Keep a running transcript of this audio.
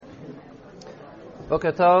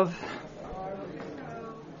Boker Tov.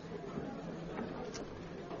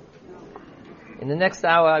 In the next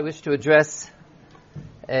hour, I wish to address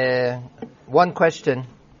one question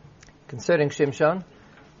concerning Shimshon.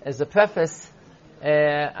 As a preface,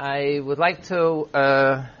 I would like to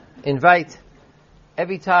invite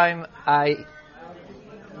every time I...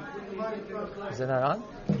 Is it not on?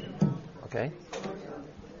 Okay.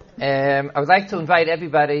 I would like to invite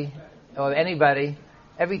everybody, or anybody,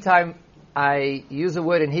 every time I use a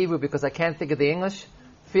word in Hebrew because I can't think of the English,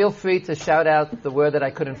 feel free to shout out the word that I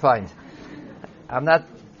couldn't find.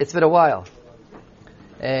 It's been a while.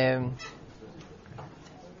 There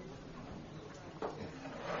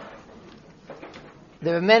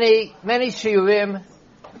are many shiurim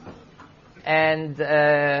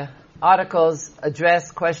and articles address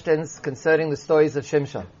questions concerning the stories of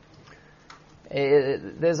Shimshon.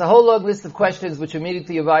 There's a whole long list of questions which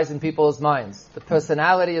immediately arise in people's minds. The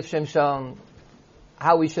personality of Shimshon,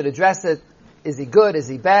 how we should address it, is he good, is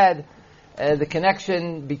he bad, the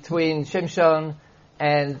connection between Shimshon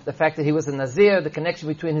and the fact that he was a Nazir, the connection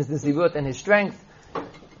between his Nazirut and his strength,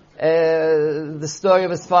 the story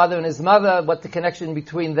of his father and his mother, what the connection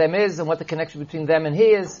between them is and what the connection between them and he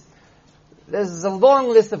is. There's a long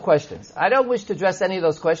list of questions. I don't wish to address any of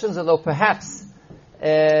those questions, although perhaps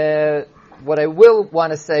what I will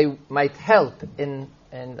want to say might help and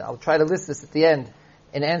I'll try to list this at the end,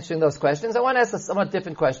 in answering those questions. I want to ask a somewhat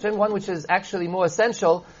different question, one which is actually more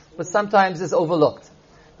essential, but sometimes is overlooked.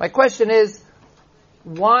 My question is,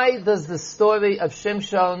 why does the story of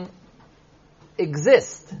Shimshon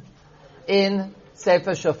exist in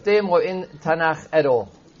Sefer Shoftim or in Tanakh at all?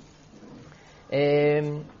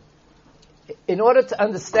 In order to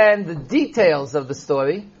understand the details of the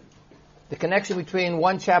story, the connection between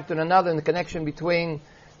one chapter and another, and the connection between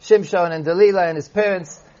Shimshon and Delilah and his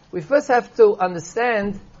parents, we first have to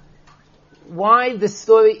understand why this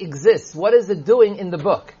story exists. What is it doing in the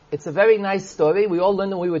book? It's a very nice story. We all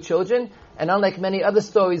learned when we were children, and unlike many other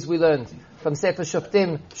stories we learned from Sefer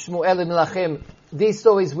Shoftim, Shmuel and Melachim, these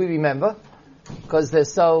stories we remember because they're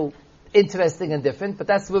so interesting and different, but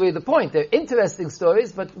that's really the point. They're interesting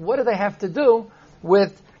stories, but what do they have to do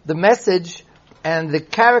with the message and the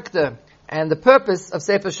character and the purpose of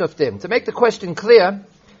Sefer Shoftim? To make the question clear,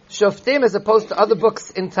 Shoftim, as opposed to other books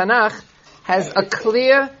in Tanakh, has a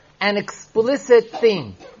clear and explicit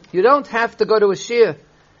theme. You don't have to go to a shir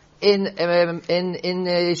in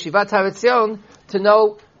Shivat Har Etzion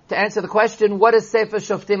to answer the question, what is Sefer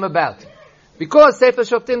Shoftim about? Because Sefer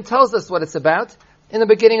Shoftim tells us what it's about in the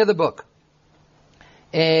beginning of the book.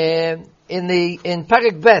 In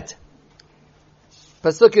Perek Bet,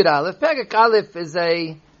 Pasuk Yud Aleph. Perek Aleph is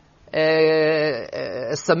a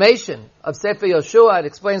summation of Sefer Yoshua. It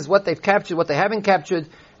explains what they've captured, what they haven't captured,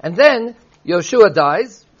 and then Yoshua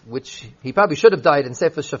dies, which he probably should have died in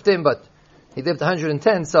Sefer Shoftim, but he lived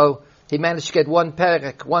 110, so he managed to get one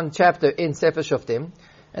chapter in Sefer Shoftim.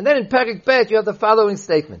 And then in Perek Bet you have the following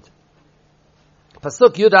statement.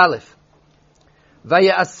 Pasuk Yud Aleph.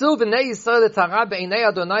 Vaya'asu b'nei Yisrael et hara b'einei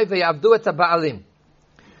Adonai vayavdu et ha'ba'alim.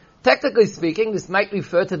 Technically speaking, this might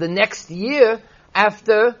refer to the next year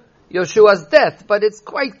after Yoshua's death, but it's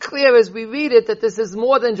quite clear as we read it that this is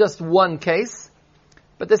more than just one case,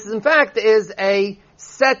 but this in fact is a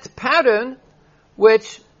set pattern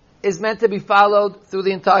which is meant to be followed through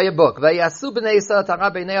the entire book. Vayasu b'nei Yisrael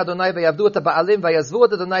tara b'nei Adonai vayavdu et ha'ba'alim vayazvu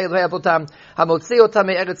et Adonai Elohei avotam hamotzi otam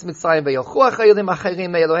me'eretz Mitzrayim vayilchu achayolim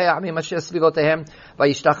acherim me'Elohei ha'amim asher svivotehem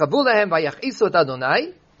vayishtachavu lehem vayachisu et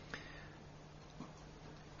Adonai.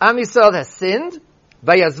 Am Yisrael has sinned.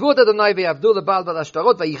 Vayazvu et Adonai vayavdu leba'al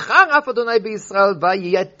balashtarot vayichar af Adonai b'Yisrael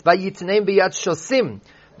vayitneim biyad shosim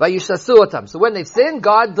vayishasu otam. So when they've sinned,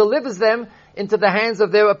 God delivers them into the hands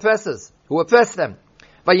of their oppressors who oppress them.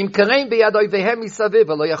 וימכרם ביד אויביהם מסביב,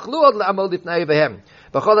 ולא יכלו עוד לעמוד לפני אויביהם.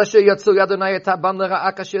 בכל אשר יצאו יד אדוני את הבם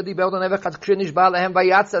לרעה, כאשר דיבר אדוני כשנשבע להם,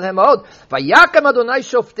 ויעץ עליהם מאוד. ויקם אדוני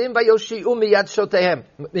שופטים ויושיעו מיד שופטיהם.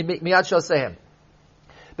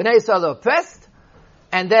 Bnei Yisrael are oppressed,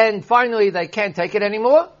 and then finally they can't take it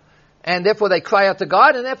anymore, and therefore they cry out to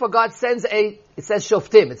God, and therefore God sends it says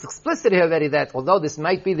shoftim. It's explicit here already that, although this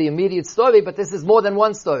might be the immediate story, but this is more than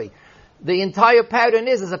one story. The entire pattern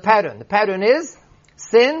is a pattern. The pattern is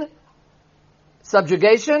sin,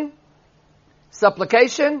 subjugation,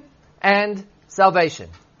 supplication, and salvation.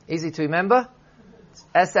 Easy to remember.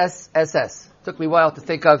 SSSS. Took me a while to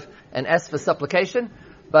think of an S for supplication,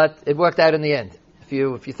 but it worked out in the end. If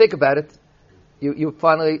you think about it, you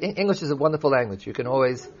finally, English is a wonderful language. You can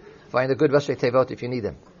always find a good Rashi Tevot if you need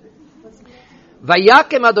them.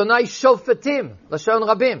 Vayakem Adonai shofetim, lashon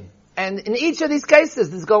rabim. And in each of these cases,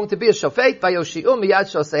 there's going to be a shofet, vayoshi'u miyad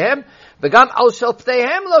shosehem, v'gam al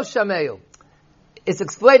shofteihem lo shameu. It's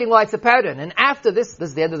explaining why it's a pattern. And after this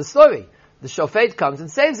is the end of the story. The shofet comes and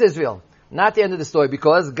saves Israel. Not the end of the story,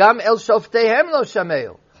 because gam el shofteihem lo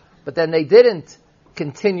shameu. But then they didn't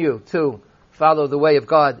continue to follow the way of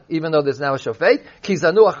God, even though there's now a shofet. Ki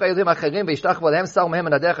zanu achei elim acherim v'yishtachu alehem sar mehem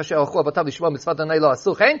anaderech asher alchu avatam lishmo mitzvat Adonai lo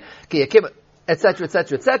asu chen, ki yakim, etc.,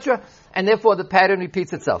 etc., etc. And therefore the pattern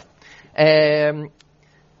repeats itself. In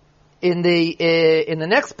the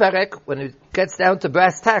next perek, when it gets down to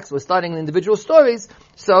brass tacks, we're starting individual stories.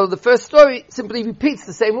 So the first story simply repeats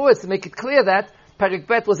the same words to make it clear that Perek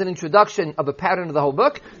Bet was an introduction of a pattern of the whole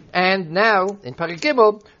book, and now in Perek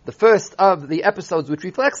Gimel, the first of the episodes which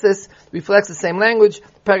reflects the same language.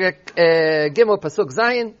 Perek Gimel Pasuk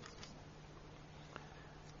Zayin.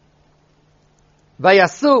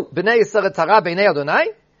 Vayasu b'nei Yisrael et hara b'nei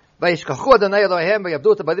Adonai. וישכחו אדוני אלוהיהם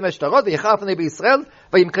ויעבדו את הבעלים השטרות ויחר פני בישראל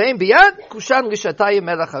וימכרם ביד כושן רשעתיים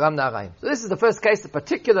מלך ארם נהריים. So this is the first case, the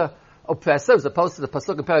particular oppressor, as opposed to the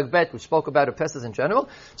Pasuk in Perek Bet, which spoke about oppressors in general.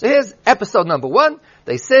 So here's episode number 1.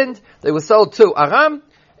 They sinned, they were sold to Aram,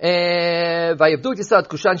 ויעבדו את ישראל את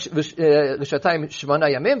כושן רשעתיים 8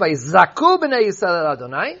 ימים, ויזעקו בני ישראל אל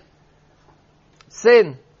אדוני.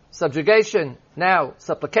 Sin, subjugation, now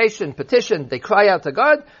supplication, petition, they cry out to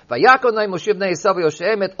God. So the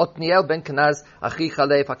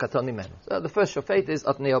first shofet is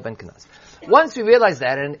Otniel ben Kenaz. Once we realize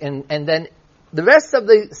that, and then the rest of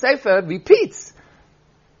the Sefer repeats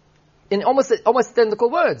in almost identical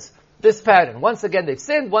words this pattern. Once again they've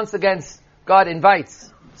sinned, once again God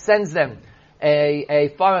sends them a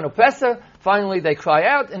foreign oppressor. Finally they cry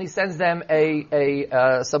out and he sends them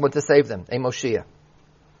someone to save them, a Moshiach.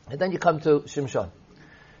 And then you come to Shimshon.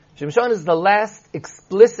 Shimshon is the last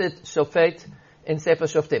explicit shofet in Sefer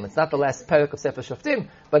Shoftim. It's not the last perek of Sefer Shoftim,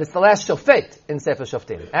 but it's the last shofet in Sefer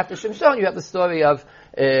Shoftim. After Shimshon, you have the story of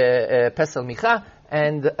Pesel Micha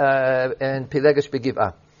and Pilegesh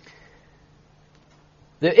Begiv'ah.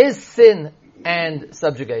 There is sin and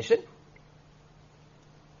subjugation.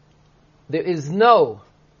 There is no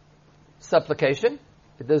supplication.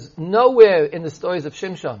 There's nowhere in the stories of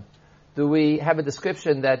Shimshon do we have a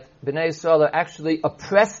description that Bnei Yisrael are actually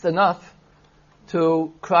oppressed enough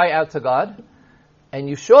to cry out to God. And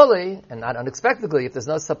you surely, and not unexpectedly, if there's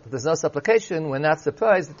no supplication, we're not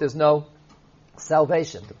surprised that there's no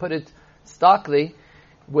salvation. To put it starkly,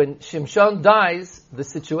 when Shimshon dies, the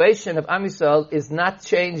situation of Am Yisrael is not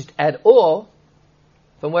changed at all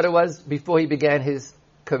from what it was before he began his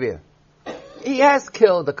career. He has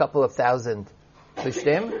killed a couple of thousand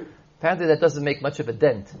Plishtim. Apparently that doesn't make much of a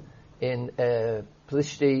dent in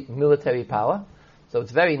Plishti military power. So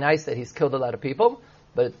it's very nice that he's killed a lot of people,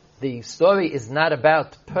 but the story is not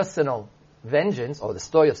about personal vengeance, or the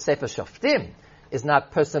story of Sefer Shoftim is not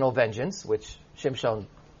personal vengeance, which Shimshon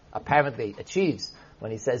apparently achieves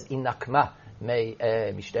when he says, Inakma me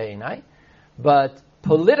mishtei einai. But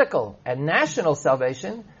political and national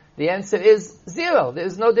salvation, the answer is zero. There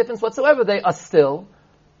is no difference whatsoever. They are still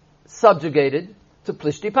subjugated to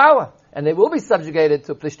Plishti power. And they will be subjugated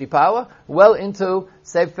to Plishti power well into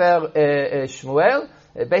Sefer Shmuel.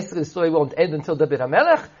 Basically, the story won't end until David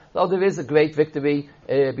HaMelech, though there is a great victory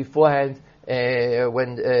beforehand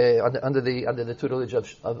when under the tutelage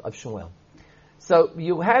of Shmuel. So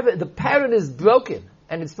you have the pattern is broken,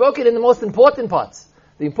 and it's broken in the most important parts.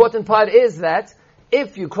 The important part is that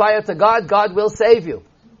if you cry out to God, God will save you,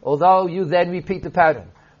 although you then repeat the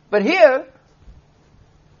pattern. But here,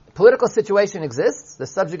 political situation exists, they're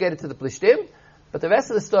subjugated to the Plishtim, but the rest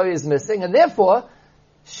of the story is missing, and therefore,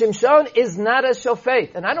 Shimshon is not a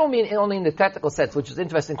shofet. And I don't mean only in the technical sense, which is an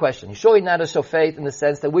interesting question. He's surely not a shofet in the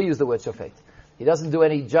sense that we use the word shofet. He doesn't do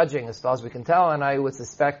any judging as far as we can tell, and I would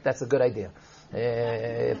suspect that's a good idea.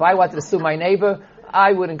 If I wanted to sue my neighbor,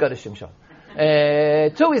 I wouldn't go to Shimshon.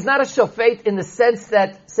 Two, he's not a shofet in the sense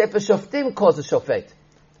that Sefer Shoftim calls a shofet.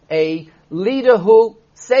 A leader who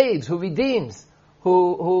saves, who redeems,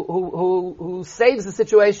 who saves the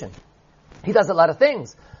situation. He does a lot of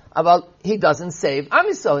things. But he doesn't save Am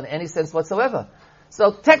Yisrael in any sense whatsoever.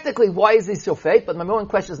 So technically, why is he shofet? But my main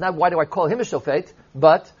question is not why do I call him a shofet,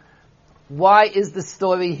 but why is the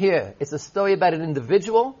story here? It's a story about an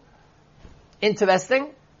individual.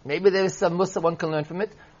 Interesting. Maybe there is some mussar one can learn from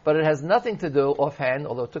it, but it has nothing to do offhand,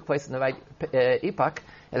 although it took place in the right epoch.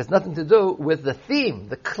 It has nothing to do with the theme,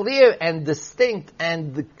 the clear and distinct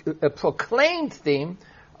and the proclaimed theme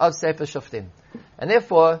of Sefer Shoftim. And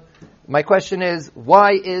therefore, my question is,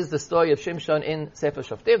 why is the story of Shimshon in Sefer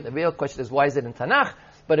Shoftim? The real question is, why is it in Tanakh?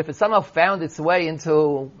 But if it somehow found its way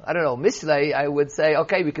into, Mishlei, I would say,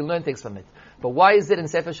 okay, we can learn things from it. But why is it in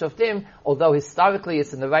Sefer Shoftim? Although historically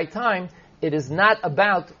it's in the right time, it is not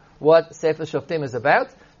about what Sefer Shoftim is about.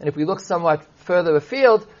 And if we look somewhat further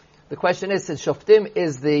afield, the question is, since Shoftim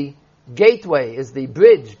is the gateway, is the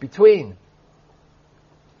bridge between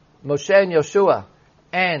Moshe and Yoshua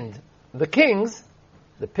and the kings,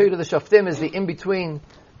 the period of the Shoftim is the in-between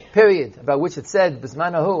period about which it said,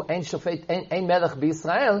 B'zmanahu, ein shofet, ein melech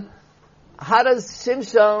b'Yisrael. How does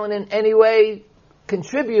Shimshon in any way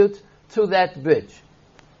contribute to that bridge?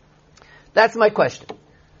 That's my question.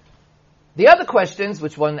 The other questions,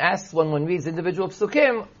 which one asks when one reads individual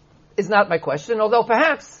psukim, is not my question, although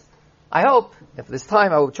perhaps, I hope, if this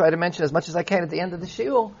time I will try to mention as much as I can at the end of the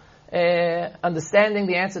shiur, understanding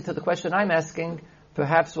the answer to the question I'm asking,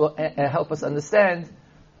 perhaps will help us understand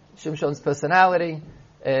Shimshon's personality,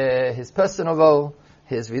 his personal role,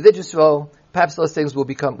 his religious role. Perhaps those things will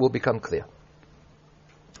become clear.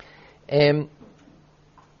 The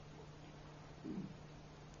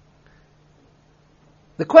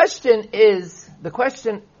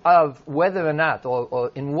question of whether or not,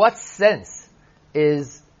 or in what sense,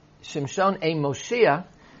 is Shimshon a Moshiach,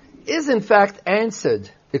 is in fact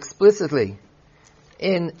answered explicitly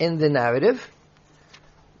in the narrative,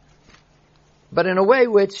 but in a way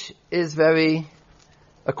which is very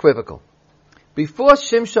equivocal. Before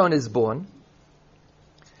Shimshon is born,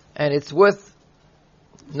 and it's worth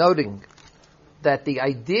noting that the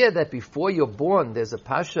idea that before you're born there's a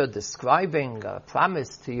pasha describing a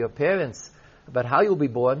promise to your parents about how you'll be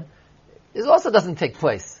born, this also doesn't take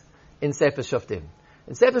place in Sefer Shoftim.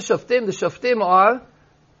 In Sefer Shoftim, the Shoftim are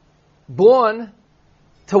born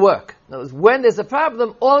to work. In other words, when there's a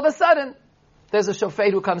problem, all of a sudden, there's a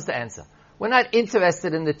shofet who comes to answer. We're not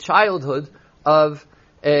interested in the childhood of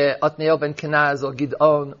Otniel ben Kenaz, or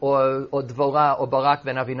Gidon, or Dvorah, or Barak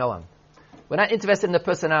ben Avinoam. We're not interested in the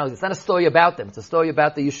personalities. It's not a story about them. It's a story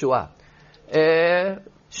about the Yeshua.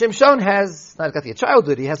 Shimshon has not got a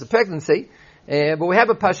childhood, he has a pregnancy, but we have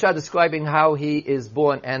a pasha describing how he is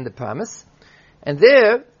born and the promise. And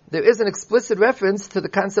there is an explicit reference to the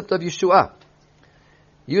concept of Yeshua,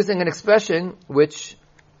 using an expression which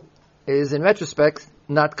is, in retrospect,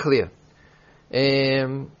 not clear.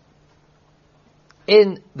 In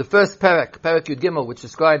the first Perek Yud Gimel, which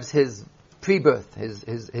describes his pre-birth,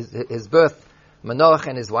 his birth, Manoach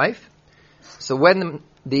and his wife. So when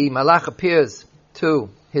the Malach appears to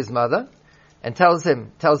his mother and tells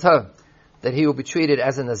her that he will be treated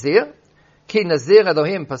as a Nazir, Ki Nazir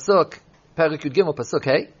Elohim Pasuk, Perek Yud Gimel Pasuk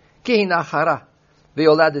Hey, Ki Hina Chara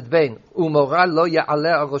ויולדת בן, ומורה לא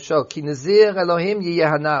יעלה על ראשו, כי נזיר אלוהים יהיה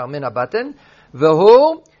הנער מן הבטן,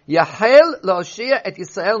 והוא יחל להושיע את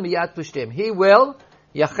ישראל מיד פלישתים. He will,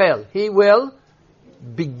 יחל, he will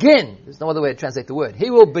begin, there's no other way to translate the word, he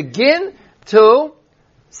will begin to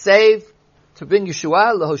save, to bring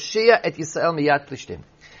Yeshua, להושיע את ישראל מיד פלישתים.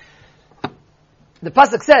 The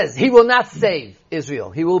pasuk says, he will not save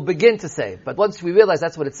Israel, he will begin to save. But once we realize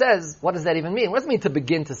that's what it says, what does that even mean? What does it mean to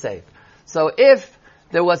begin to save? So if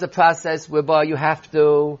there was a process whereby you have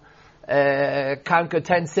to conquer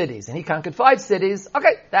 10 cities, and he conquered 5 cities,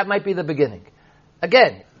 okay, that might be the beginning.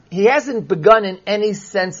 Again, he hasn't begun in any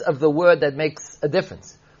sense of the word that makes a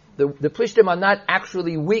difference. The Plishtim are not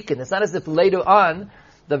actually weakened. It's not as if later on,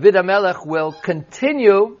 David HaMelech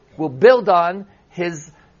will build on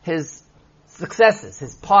his successes,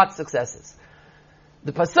 his part successes.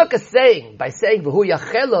 The Pasuk is saying, by saying, V'hu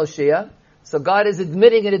yachel Hoshea, so God is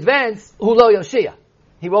admitting in advance, Hu lo Yoshia.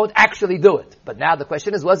 He won't actually do it. But now the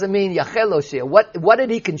question is, what does it mean, Yachel Hoshea? What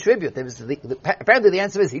did he contribute? Apparently the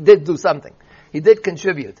answer is, he did do something. He did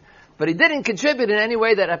contribute. But he didn't contribute in any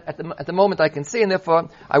way that at the moment I can see, and therefore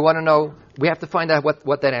I want to know, we have to find out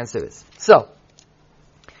what that answer is. So,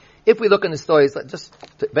 if we look in the stories, just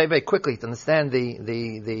very, very quickly to understand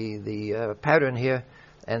the pattern here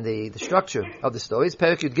and the structure of the stories,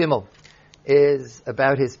 Perek Yud Gimel is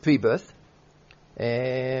about his pre-birth.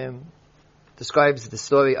 Describes the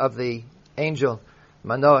story of the angel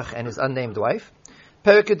Manoach and his unnamed wife.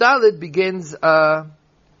 Perek Yud Daled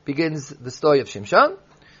begins the story of Shimshon.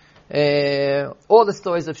 All the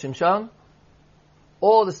stories of Shimshon,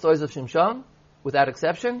 without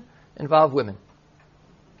exception, involve women,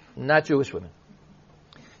 not Jewish women.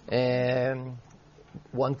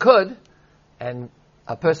 One could, and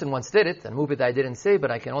a person once did it, a movie that I didn't see,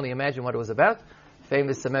 but I can only imagine what it was about.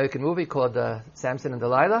 Famous American movie called Samson and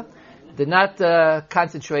Delilah. Did not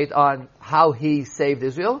concentrate on how he saved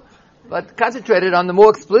Israel, but concentrated on the more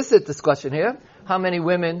explicit discussion here, how many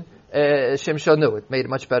women Shimshon knew. It made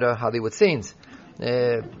much better Hollywood scenes.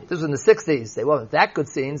 This was in the 60s. They weren't that good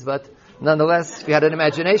scenes, but nonetheless, if you had an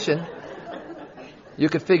imagination, you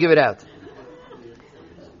could figure it out.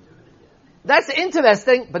 That's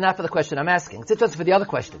interesting, but not for the question I'm asking. It's interesting for the other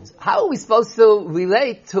questions. How are we supposed to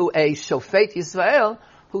relate to a Shofet Yisrael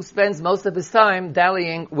who spends most of his time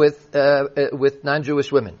dallying with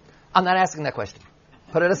non-Jewish women? I'm not asking that question.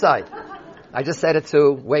 Put it aside. I just said it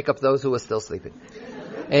to wake up those who are still sleeping.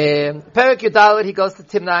 Perek Yudalit, he goes to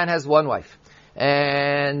Timnah and has one wife.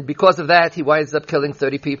 And because of that, he winds up killing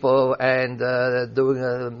 30 people and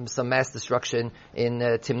doing some mass destruction in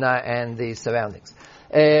Timnah and the surroundings.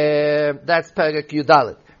 That's Perek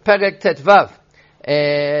Yudalit. Perek Tetvav.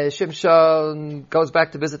 Shimshon goes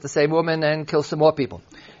back to visit the same woman and kills some more people.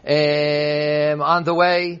 On the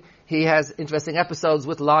way, he has interesting episodes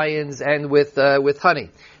with lions and with honey.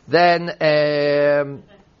 Then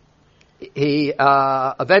he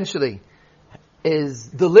eventually is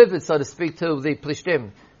delivered, so to speak, to the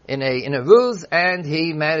Plishtim in a ruse, and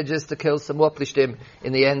he manages to kill some more Plishtim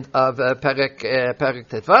in the end of Perek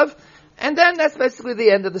Tetvav. And then that's basically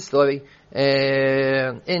the end of the story.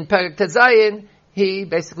 In Perek Tezayin, he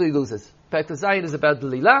basically loses. Perek Tezayin is about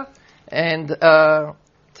Delilah, and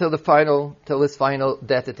till his final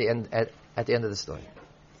death at the end of the story.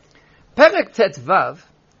 Perek Tetvav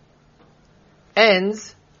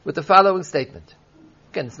ends with the following statement.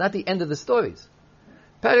 Again, it's not the end of the stories.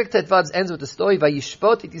 Perek Tetvav ends with the story,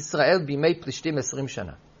 Vayishpot et Yisrael bimei Plishtim 20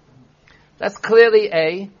 shana. That's clearly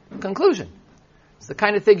a conclusion. It's the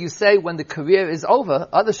kind of thing you say when the career is over.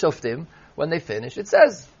 Other shoftim, when they finish, it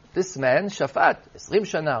says, this man, Shafat, 20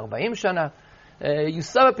 shana, 40 shana. You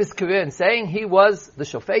sum up his career in saying he was the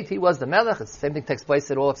shofet, he was the melech. The same thing takes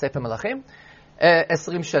place in all of Sefer Melachim.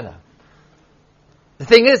 20 shana. The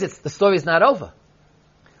thing is, the story is not over.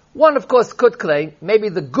 One, of course, could claim maybe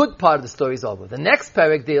the good part of the story is over. The next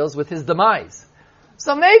parak deals with his demise.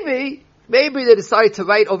 So maybe they decided to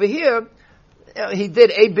write over here, he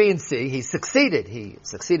did A, B, and C. He succeeded. He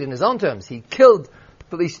succeeded in his own terms. He killed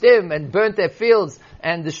Philistine and burnt their fields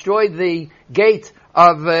and destroyed the gate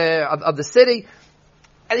of the city.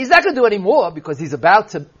 And he's not going to do any more because he's about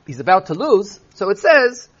to lose. So it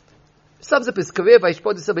says, sums up his career,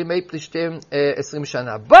 Vayishpot Yisrael bimei Plishtim 20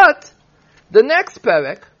 shana. But the next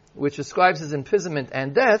parak, which describes his imprisonment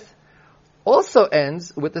and death, also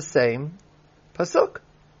ends with the same pasuk.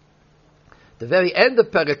 The very end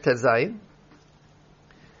of Perek Tezayin,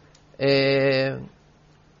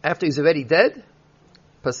 after he's already dead,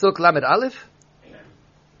 pasuk Lamed Aleph,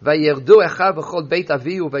 Vayerdu echav v'chol beit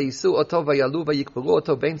avihu vayisu oto vayalu vayikberu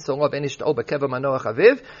oto bein tzoro bein ishtao bekever manoach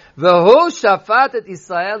aviv v'hu shafat et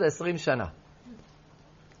Yisrael 20 shana.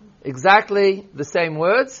 Exactly the same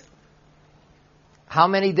words. How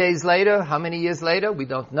many days later, how many years later, we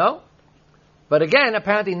don't know. But again,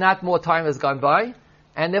 apparently not more time has gone by,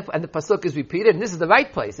 and the pasuk is repeated, and this is the right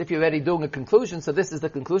place if you're already doing a conclusion, so this is the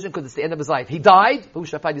conclusion because it's the end of his life. He died,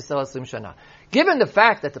 given the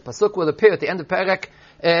fact that the pasuk will appear at the end of Perek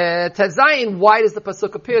Tezayin, why does the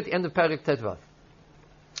pasuk appear at the end of Perek Tetvav?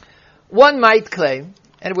 One might claim,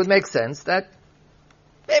 and it would make sense, that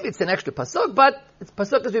maybe it's an extra pasuk, but the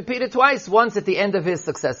pasuk is repeated twice, once at the end of his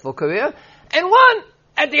successful career, and one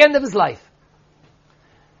at the end of his life.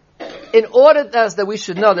 In order that we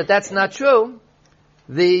should know that that's not true,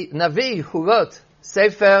 the Navi who wrote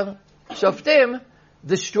Sefer Shoftim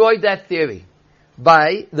destroyed that theory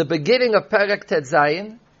by the beginning of Perek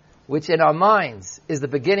Tetzayin, which in our minds is the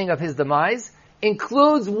beginning of his demise,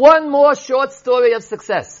 includes one more short story of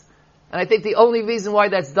success. And I think the only reason why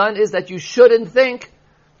that's done is that you shouldn't think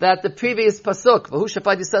that the previous pasuk, V'hu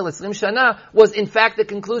shafat Yisrael 20 shana, was in fact the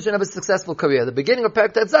conclusion of a successful career. The beginning of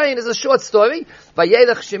Perek Tetzayin is a short story.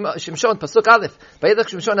 Vayelech Shimshon, pasuk Aleph. Vayelech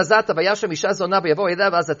Shimshon azata, vayashem isha zona, vayavo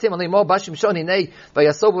edav azatim, alimo ba Shimshon hinei,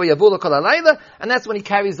 vayasobu vayavu lo kol halayla. And that's when he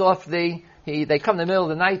carries off they come in the middle of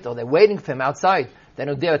the night, or they're waiting for him outside. They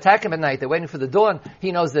don't dare attack him at night. They're waiting for the dawn.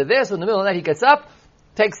 He knows they're there, so in the middle of the night he gets up,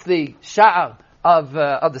 takes the sha'ar of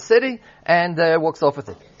the city, and walks off with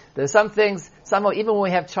it. There are some things, somehow, even when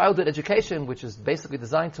we have childhood education, which is basically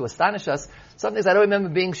designed to astonish us, some things I don't remember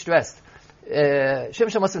being stressed.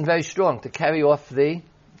 Shimshon must have been very strong to carry off the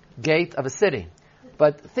gate of a city.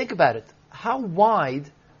 But think about it. How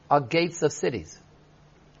wide are gates of cities?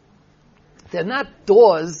 They're not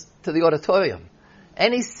doors to the auditorium.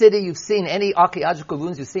 Any city you've seen, any archaeological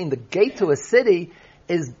ruins you've seen, the gate to a city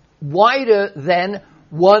is wider than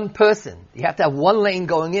one person. You have to have one lane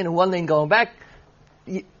going in and one lane going back.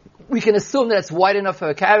 We can assume that it's wide enough for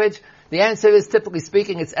a carriage. The answer is, typically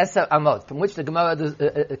speaking, it's Eser Amot, from which the Gemara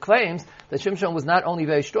claims that Shimshon was not only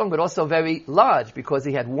very strong, but also very large, because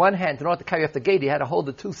he had one hand. In order to carry off the gate, he had to hold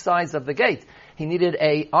the two sides of the gate. He needed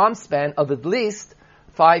an arm span of at least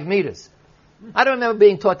 5 meters. I don't remember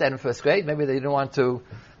being taught that in first grade. Maybe they didn't want to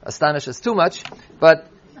astonish us too much. But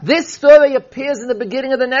This story appears in the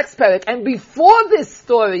beginning of the next parak, and before this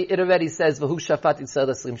story, it already says, V'hu shafat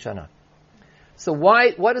Yisrael 20 shana. So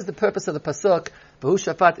what is the purpose of the pasuk, V'hu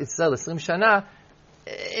shafat Yisrael 20 shana,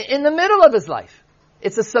 in the middle of his life?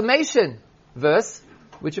 It's a summation verse,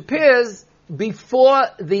 which appears before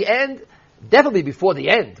the end, definitely before the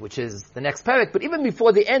end, which is the next parak, but even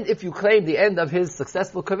before the end, if you claim the end of his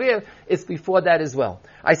successful career, it's before that as well.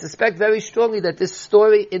 I suspect very strongly that this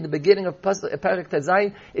story in the beginning of parak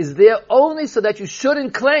Tezayin is there only so that you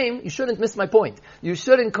shouldn't miss my point. You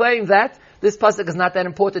shouldn't claim that this pasuk is not that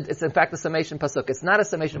important. It's in fact a summation pasuk. It's not a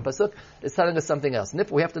summation pasuk. It's telling us something else. And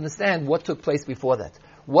we have to understand what took place before that.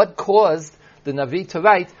 What caused the Navi to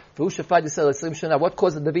write, V'hu shafat Yisrael 20 shana? What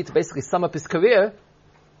caused the Navi to basically sum up his career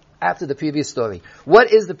after the previous story?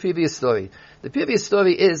 What is the previous story? The previous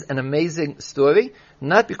story is an amazing story,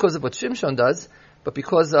 not because of what Shimshon does, but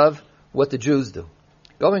because of what the Jews do.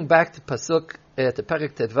 Going back to Pasuk, to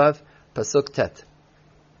Perek Tedvav, Pasuk Tet.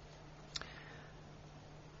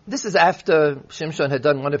 This is after Shimshon had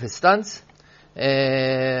done one of his stunts.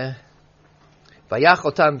 Vayach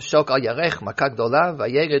otam shok al yarech, makak dola,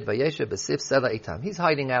 vayered vayeshe besif sela itam. He's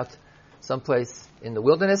hiding out someplace in the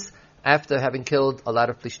wilderness after having killed a lot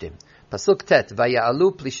of Plishtim. Pasuk Tet,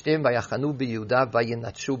 Vaya'alu Plishtim Vayachanu b'Yehuda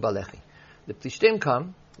Vayinatshu balechi. The Plishtim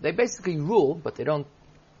come, they basically rule, but they're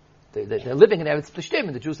living in Eretz Plishtim,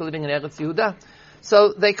 and the Jews are living in Eretz Yehuda.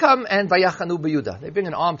 So they come and Vayachanu b'Yehuda. They bring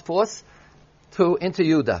an armed force into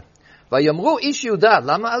Yehuda. Vayomru ish Yehuda,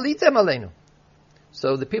 lama alitem aleinu.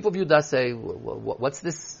 So the people of Yehuda say, what's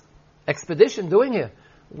this expedition doing here?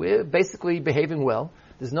 We're basically behaving well.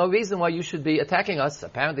 There's no reason why you should be attacking us.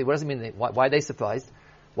 Apparently, what does it mean? Why are they surprised?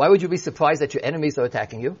 Why would you be surprised that your enemies are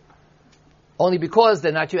attacking you? Only because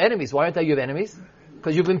they're not your enemies. Why aren't they your enemies?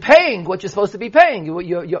 Because you've been paying what you're supposed to be paying.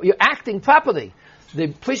 You're acting properly. The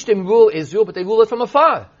Plishtim rule Israel, but they rule it from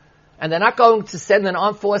afar. And they're not going to send an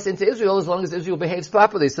armed force into Israel as long as Israel behaves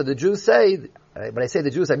properly. So the Jews say, when I say the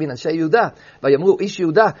Jews, I mean Anshe Yehuda, Vayamru ish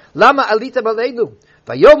Yehuda, Lama alita baleinu,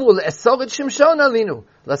 Vayomru le'esor et Shimshon alinu,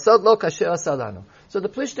 Lasod lo kasher asalanu. So the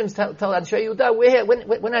Plishtims tell Anshe Yehuda,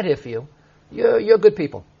 we're not here for you. You're good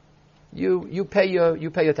people. You pay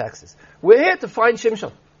your taxes. We're here to find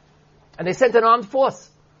Shimshon. And they sent an armed force.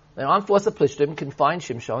 An armed force of Plishtim can find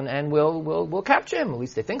Shimshon and we'll capture him. At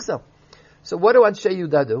least they think so. So what do Anshe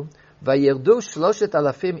Yehuda do? Vayerdu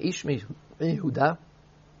 3,000 ish miYehuda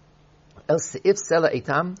el seif sela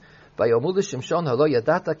itam vayomu leShimshon halo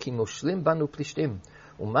yadata ki moshlim banu Plishtim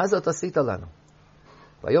u'ma zot asita lanu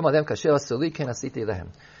vayom alem kasher asuli ken asiti lehem.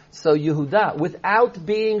 So Yehuda, without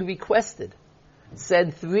being requested,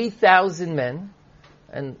 sent 3,000 men,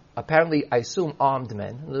 and apparently I assume armed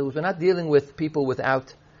men. We're not dealing with people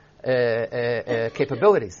without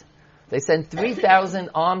capabilities. They sent 3,000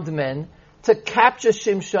 armed men to capture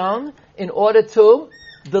Shimshon in order to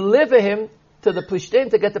deliver him to the Plishtim,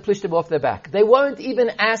 to get the Plishtim off their back. They weren't even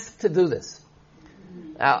asked to do this.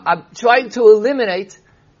 Now, I'm trying to eliminate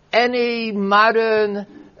any modern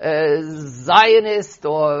Zionist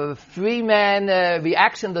or free man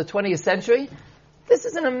reaction to the 20th century. This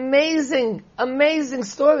is an amazing, amazing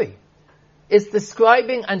story. It's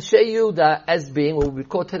describing Anshe Yehuda as being what we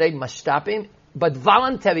call today mashtapim, but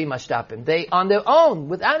voluntary mashtapim. They, on their own,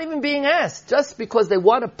 without even being asked, just because they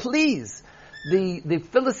want to please the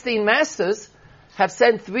Philistine masters, have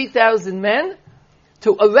sent 3,000 men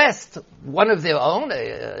to arrest one of their own,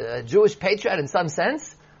 a Jewish patriot in some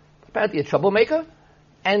sense, apparently a troublemaker,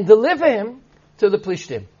 and deliver him to the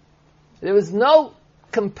Plishtim. There is no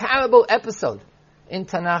comparable episode in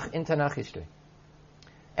Tanakh history.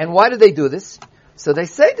 And why do they do this? So they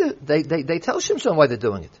say they tell Shimshon why they're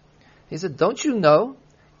doing it. He said, "Don't you know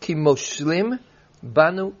ki moshlim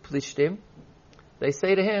banu Plishtim?" They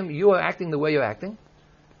say to him, "You are acting the way you're acting,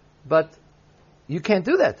 but you can't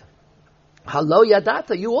do that." Halo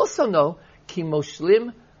yadata, you also know ki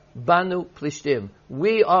moshlim banu Plishtim.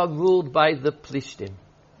 We are ruled by the Plishtim.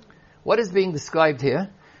 What is being described here,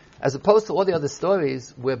 as opposed to all the other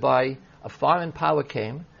stories whereby a foreign power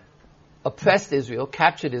came, oppressed Israel,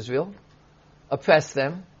 captured Israel, oppressed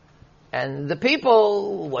them, and the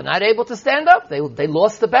people were not able to stand up. They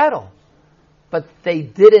lost the battle. But they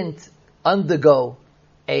didn't undergo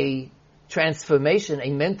a transformation,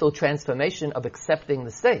 a mental transformation of accepting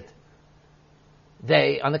the state.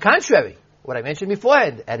 They, on the contrary, what I mentioned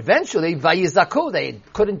beforehand, eventually, vayizaku, they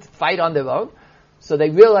couldn't fight on their own. So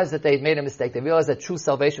they realized that they had made a mistake. They realized that true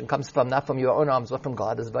salvation comes from, not from your own arms, but from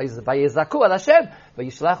God. Vayizaku al Hashem,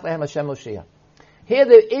 vayishlach lehem Hashem Moshiach. Here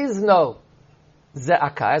there is no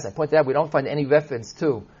ze'akah. As I pointed out, we don't find any reference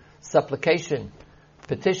to supplication,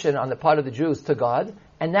 petition on the part of the Jews to God.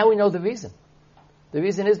 And now we know the reason. The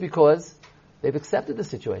reason is because they've accepted the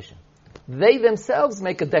situation. They themselves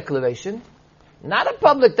make a declaration, not a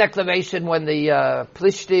public declaration when the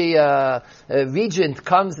Plishti regent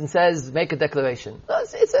comes and says, make a declaration. No,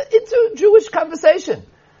 it's a Jewish conversation.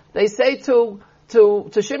 They say to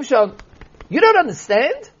Shimshon, you don't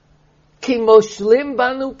understand? Ki moshlim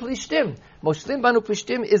banu plishtim. Moshlim banu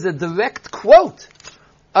plishtim is a direct quote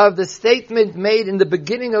of the statement made in the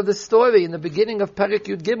beginning of the story, in the beginning of Perek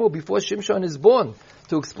Yud Gimel, before Shimshon is born,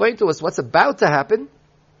 to explain to us what's about to happen.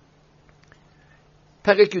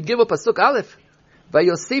 Perek Yud Gimel, Pasuk Aleph.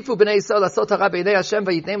 Vayosifu b'nei Yisrael asot hara b'nei Hashem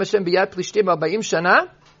vayitneim Hashem biyad plishtim 40 shana.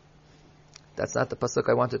 That's not the pasuk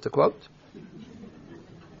I wanted to quote.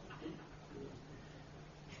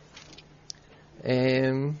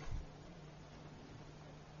 The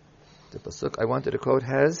pasuk I wanted to quote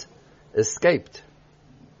has escaped.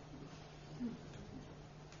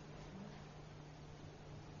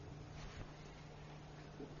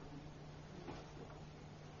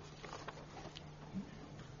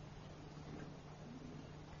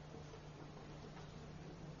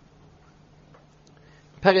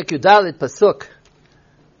 Perek Yudalit pasuk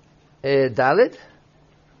Dalit.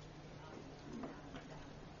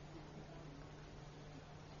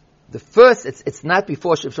 The first, it's not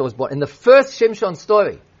before Shimshon was born. In the first Shimshon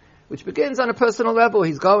story, which begins on a personal level,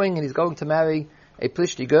 he's going to marry a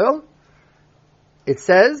Plishti girl. It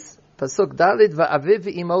says, Pasuk Dalid va'aviv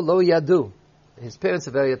imo lo yadu. His parents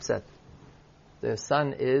are very upset. Their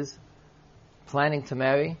son is planning to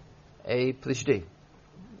marry a Plishti.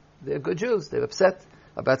 They're good Jews. They're upset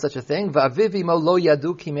about such a thing. Va'aviv imo lo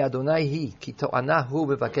yadu ki me Adonai hi ki to'ana hu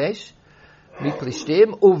bevakesh.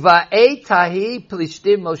 Plishtim uva'etahi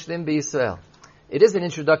plishtim moshlim b'Yisrael. It is an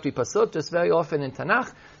introductory pasuk. Just very often in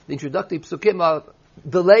Tanakh, the introductory pasukim are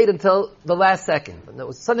delayed until the last second.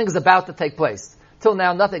 Something is about to take place. Till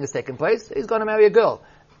now, nothing has taken place. He's going to marry a girl.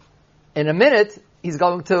 In a minute, he's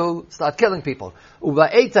going to start killing people.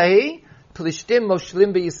 Uva'etahi plishtim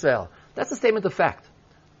moshlim b'Yisrael. That's a statement of fact.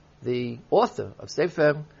 The author of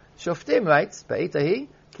Sefer Shoftim writes, "Ba'etahi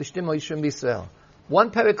plishtim moshlim b'Yisrael."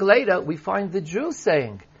 One parak later, we find the Jews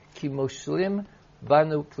saying, Ki moshlim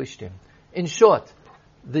banu plishtim. In short,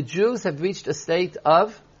 the Jews have reached a state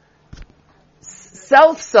of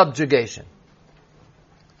self-subjugation.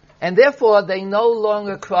 And therefore, they no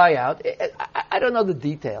longer cry out. I don't know the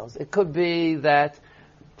details. It could be that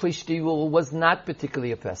Plishti rule was not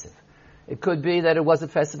particularly oppressive. It could be that it was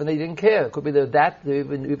oppressive and they didn't care. It could be that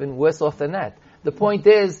they're even worse off than that. The point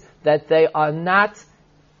is that they are not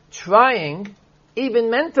trying. Even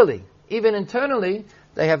mentally, even internally,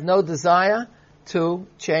 they have no desire to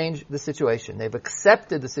change the situation. They've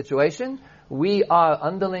accepted the situation. We are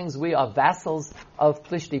underlings, we are vassals of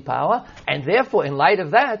Plishti power, and therefore, in light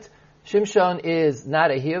of that, Shimshon is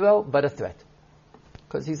not a hero, but a threat.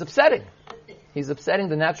 Because he's upsetting. He's upsetting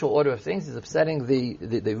the natural order of things, he's upsetting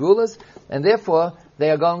the rulers, and therefore, they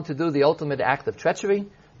are going to do the ultimate act of treachery.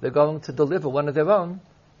 They're going to deliver one of their own.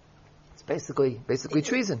 It's basically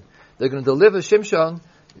treason. They're going to deliver Shimshon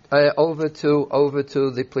over to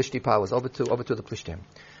the Plishti powers, over to the Plishtim.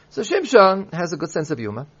 So Shimshon has a good sense of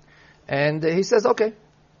humor, and he says, "Okay."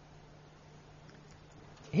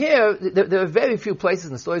 Here, there are very few places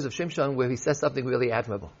in the stories of Shimshon where he says something really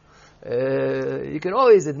admirable. You can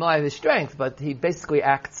always admire his strength, but he basically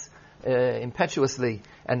acts impetuously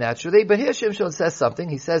and naturally. But here, Shimshon says something.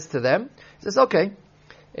 He says to them, "He says, okay."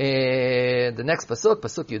 The next pasuk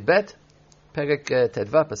Yud Bet. Perek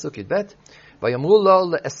Tedva, Pasuk Yud Bet. Vayamru lo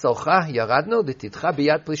le'esocha yaradnu l'tidcha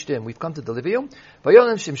biyad plishtim. We've come to deliver you.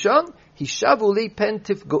 Vayolem Shimshon, hishavu li pen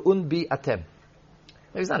tifgo'un bi atem.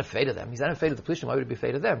 He's not afraid of them. He's not afraid of the plishtim. Why would he be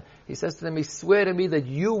afraid of them? He says to them, "He swear to me that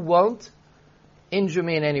you won't injure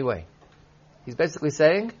me in any way." He's basically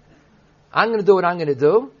saying, "I'm going to do what I'm going to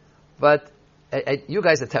do, but you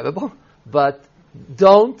guys are terrible, but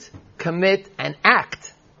don't commit an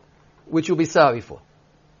act which you'll be sorry for."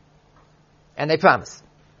 And they promise.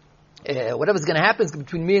 Whatever's going to happen is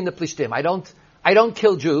between me and the Plishtim. I don't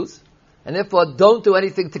kill Jews, and therefore don't do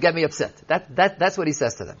anything to get me upset. That's what he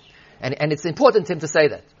says to them. And it's important to him to say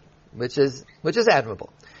that, which is admirable.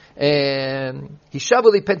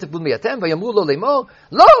 Hishavuli pentavul miyatem vayamru lo lemor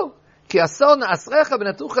lo ki ason asrecha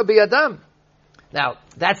v'natucha biyadam. Now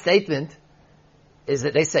that statement is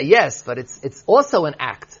that they say yes, but it's also an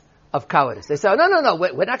act of cowardice. They say, "Oh, no,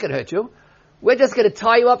 we're not going to hurt you. We're just going to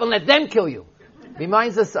tie you up and let them kill you."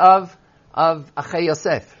 Reminds us of Achei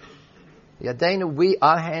Yosef. Yadeinu,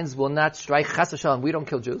 our hands will not strike. Chas v'shalom, we don't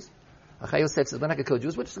kill Jews. Achei Yosef says, we're not going to kill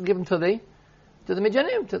Jews. We're just going to give them to the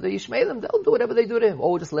Midianim, to the Ishmaelim. They'll do whatever they do to him.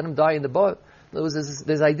 Or we'll just let him die in the bar. There's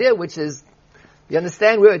this idea which is You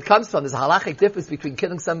understand where it comes from. There's a halachic difference between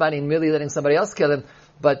killing somebody and merely letting somebody else kill him,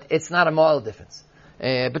 but it's not a moral difference.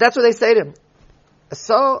 But that's what they say to him.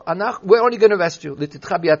 So, we're only going to arrest you. He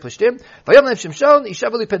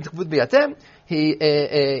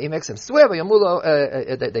makes them swear,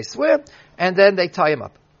 they swear, and then they tie him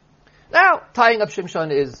up. Now, tying up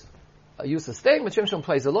Shimshon is a useless thing, but Shimshon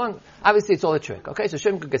plays along. Obviously, it's all a trick. Okay, so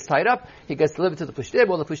Shimshon gets tied up, he gets delivered to the Plishtim,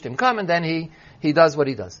 all the Plishtim come, and then he does what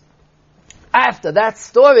he does. After that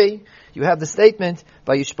story, you have the statement,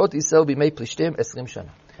 Vayishpot Yisrael b'mei Plishtim 20 shana.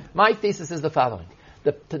 My thesis is the following.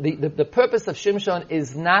 The purpose of Shimshon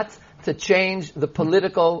is not to change the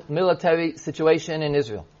political, military situation in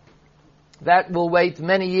Israel. That will wait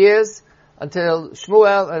many years until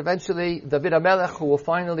Shmuel, and eventually David HaMelech, who will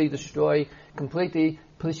finally destroy completely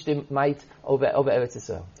Plishtim might over Eretz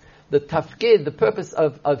Yisrael. The tafkid, the purpose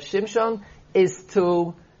of Shimshon is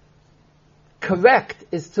to correct,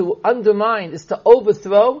 is to undermine, is to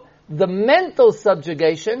overthrow the mental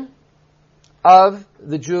subjugation of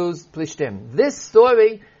the Jews, Plishtim. This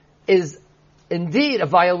story is indeed a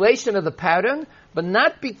violation of the pattern, but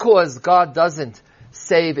not because God doesn't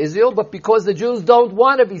save Israel, but because the Jews don't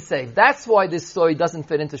want to be saved. That's why this story doesn't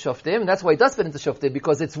fit into Shoftim, and that's why it does fit into Shoftim,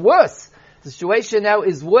 because it's worse. The situation now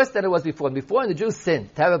is worse than it was before. And before, the Jews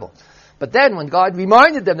sinned. Terrible. But then, when God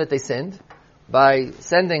reminded them that they sinned by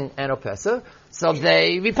sending an oppressor, so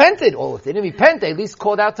they repented. Or if they didn't repent, they at least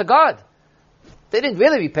called out to God. They didn't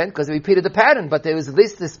really repent because they repeated the pattern, but there was at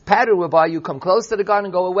least this pattern whereby you come close to God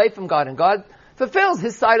and go away from God, and God fulfills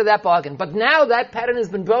His side of that bargain. But now that pattern has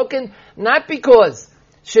been broken, not because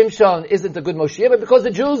Shimshon isn't a good Moshiach, but because the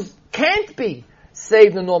Jews can't be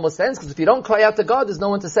saved in the normal sense, because if you don't cry out to God, there's no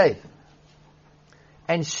one to save.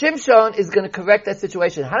 And Shimshon is going to correct that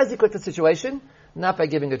situation. How does he correct the situation? Not by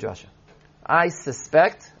giving a drasha. I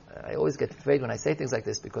suspect, I always get afraid when I say things like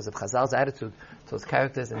this because of Chazal's attitude towards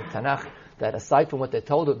characters in Tanakh, that aside from what they're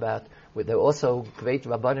told about, they're also great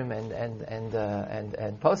Rabbanim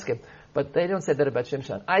and Poskim, but they don't say that about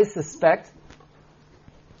Shimshon. I suspect,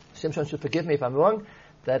 Shimshon should forgive me if I'm wrong,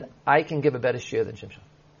 that I can give a better share than Shimshon.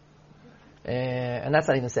 And that's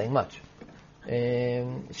not even saying much.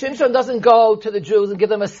 Shimshon doesn't go to the Jews and give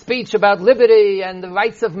them a speech about liberty and the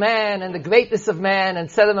rights of man and the greatness of man and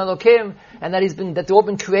Tzelem Elokim, and that they've all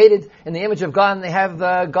been created in the image of God, and they have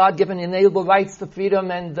God-given inalienable rights for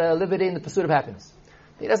freedom and liberty and the pursuit of happiness.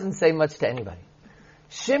 He doesn't say much to anybody.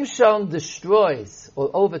 Shimshon destroys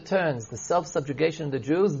or overturns the self-subjugation of the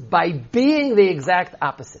Jews by being the exact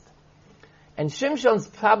opposite. And Shimshon's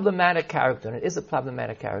problematic character, and it is a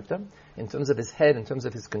problematic character in terms of his head, in terms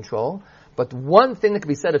of his control, but one thing that can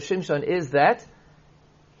be said of Shimshon is that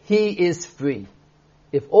he is free.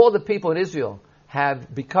 If all the people in Israel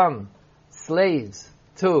have become slaves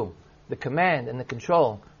to the command and the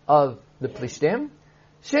control of the Plishtim,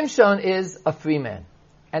 Shimshon is a free man.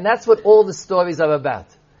 And that's what all the stories are about.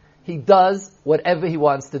 He does whatever he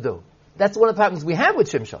wants to do. That's one of the problems we have with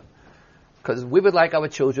Shimshon. Because we would like our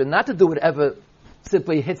children not to do whatever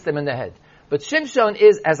simply hits them in the head. But Shimshon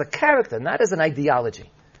is as a character, not as an ideology.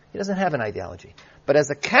 He doesn't have an ideology. But as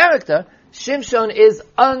a character, Shimshon is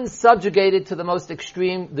unsubjugated to the most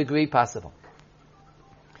extreme degree possible.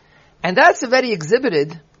 And that's already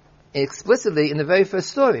exhibited explicitly in the very first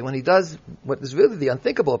story, when he does what is really the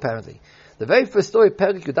unthinkable, apparently. The very first story,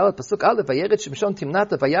 Perik Yudalet Pasuk Aleph, Vayeret Shimshon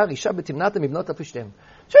Timnata Vayar Isha B'Timnata Mibnot HaPlishtim.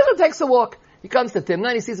 Shimshon takes a walk. He comes to Timnah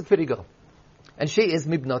and he sees a pretty girl. And she is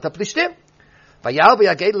Mibnot HaPlishtim. Vayar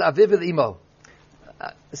V'Yaged L'Aviv L'Imo.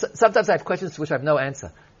 Sometimes I have questions to which I have no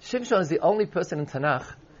answer. Shimshon is the only person in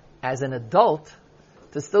Tanakh, as an adult,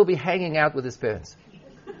 to still be hanging out with his parents.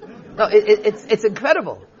 No, it's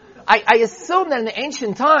incredible. I assume that in the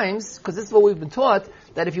ancient times, because this is what we've been taught,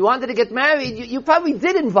 that if you wanted to get married, you probably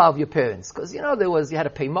did involve your parents. Because, you had to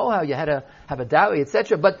pay mohar, you had to have a dowry,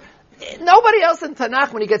 etc. But nobody else in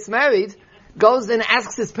Tanakh, when he gets married, goes and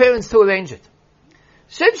asks his parents to arrange it.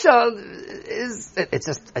 Shimshon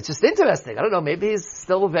it's just interesting. I don't know, maybe he's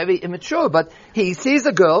still very immature, but he sees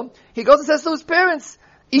a girl, he goes and says to his parents,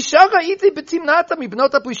 Isha ra'iti b'timnata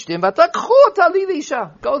mibnot ha'plishtim, v'ata k'chu ota li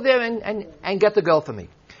l'isha. Go there and get the girl for me.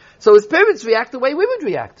 So his parents react the way we would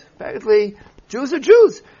react. Apparently, Jews are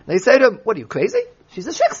Jews. They say to him, what are you, crazy? She's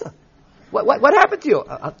a shiksa. What happened to you?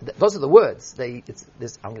 Those are the words. I'm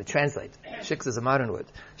going to translate. Shiksa is a modern word.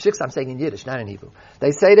 Shiksa I'm saying in Yiddish, not in Hebrew.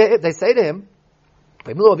 They say to him,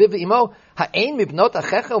 in other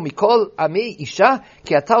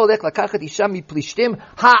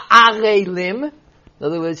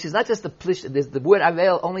words, she's not just a Plishtim. The word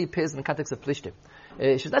Arel only appears in the context of Plishtim.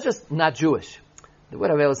 She's not just not Jewish. The word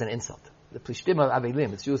Arel is an insult. The Plishtim are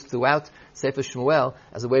Avelim. It's used throughout Sefer Shmuel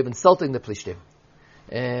as a way of insulting the Plishtim.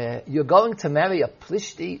 You're going to marry a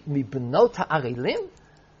Plishti mibnot ha'arelim?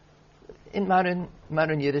 In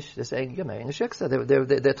modern Yiddish, they're saying, you're marrying a Shiksa.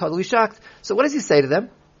 They're totally shocked. So what does he say to them?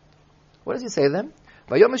 What does he say to them?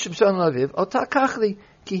 Vayom Shimshon Laviv, ota kachli,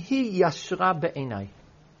 ki hi yashra be'enai.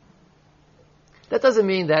 That doesn't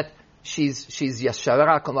mean that she's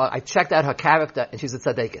yashara, I checked out her character and she's a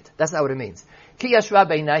tzaddiket. That's not what it means. Ki yashra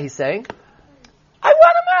be'enai, he's saying, I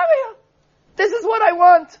want to marry her. This is what I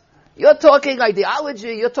want. You're talking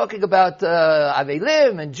ideology, you're talking about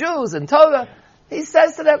Avelim and Jews and Torah. He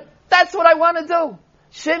says to them, that's what I want to do.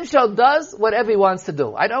 Shimshon does whatever he wants to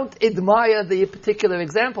do. I don't admire the particular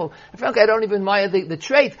example. Frankly, I don't even admire the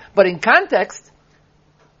trait. But in context,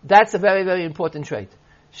 that's a very, very important trait.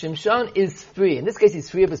 Shimshon is free. In this case, he's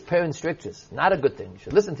free of his parents' strictures. Not a good thing. You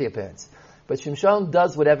should listen to your parents. But Shimshon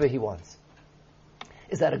does whatever he wants.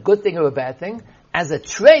 Is that a good thing or a bad thing? As a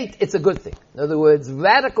trait, it's a good thing. In other words,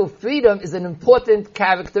 radical freedom is an important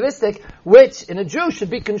characteristic which, in a Jew, should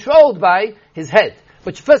be controlled by his head.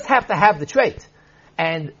 But you first have to have the trait.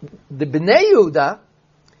 And the Bnei Yehuda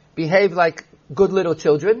behave like good little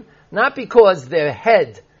children, not because their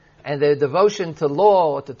head and their devotion to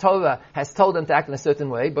law or to Torah has told them to act in a certain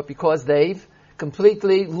way, but because they've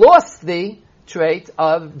completely lost the trait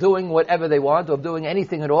of doing whatever they want, or of doing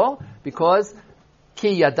anything at all, because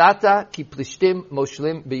Ki yadata, ki plishtim,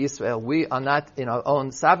 moshlim b'Yisrael. We are not in our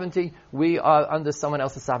own sovereignty. We are under someone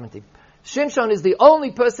else's sovereignty. Shimshon is the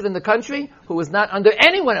only person in the country who is not under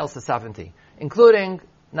anyone else's sovereignty, including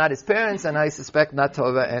not his parents, and I suspect not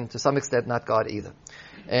Torah, and to some extent not God either.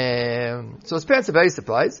 So his parents are very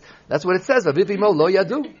surprised. That's what it says. Avivimo lo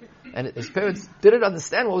yadu. And his parents didn't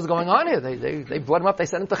understand what was going on here. They brought him up. They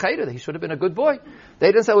sent him to Cheder. He should have been a good boy. They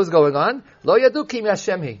didn't say what was going on. Lo yadu ki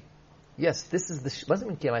Hashem hi. Yes, this is the. What does it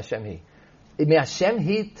mean ki Hashem hi? May Hashem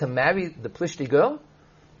hi to marry the Plishti girl?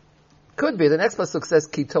 Could be. The next pasuk says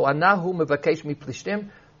ki to'anahu mevakesh mi Plishtim.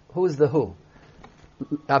 Who is the who?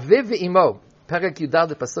 Aviv v'imo. Perek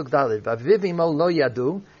Yudal pasuk Daled. Aviv v'imo lo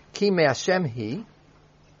yadu ki me Hashem hi.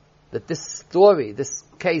 That this story, this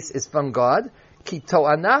case is from God. Ki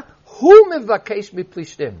to'ana hu mevakesh mi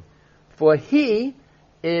Plishtim. For he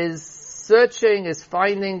is searching, is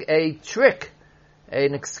finding a trick,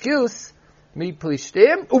 an excuse, mi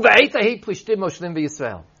Plishtim, u'ba'itahi Plishtim moshlim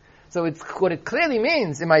v'Yisrael. So what it clearly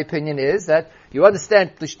means, in my opinion, is that you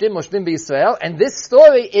understand Plishtim moshlim v'Yisrael, and this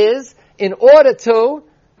story is in order to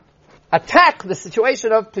attack the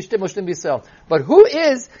situation of Plishtim moshlim v'Yisrael. But who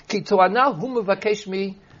is ki to'ana hu mevakesh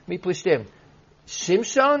mi Plishtim?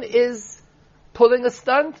 Shimshon is pulling a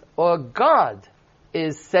stunt, or God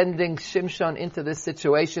is sending Shimshon into this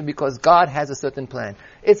situation because God has a certain plan?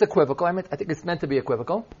 It's equivocal. I think it's meant to be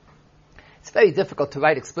equivocal. It's very difficult to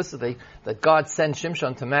write explicitly that God sends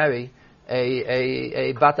Shimshon to marry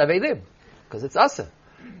a Bat Avelim, because it's Asa.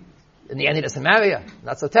 In the end, he doesn't marry her.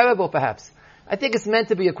 Not so terrible, perhaps. I think it's meant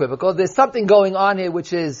to be equivocal. There's something going on here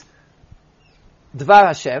which is Dvar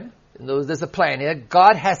Hashem. There's a plan here.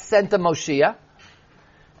 God has sent a Moshiach,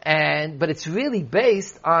 but it's really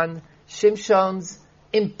based on Shimshon's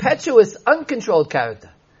impetuous, uncontrolled character.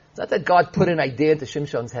 It's not that God put an idea into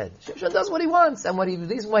Shimshon's head. Shimshon does what he wants, and the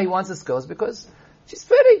reason why he wants this girl is because she's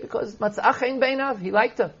pretty, because Matzah Chen Beinav, he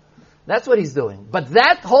liked her. That's what he's doing. But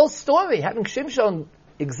that whole story, having Shimshon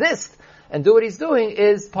exist and do what he's doing,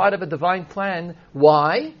 is part of a divine plan.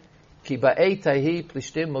 Why? Ki ba'etahi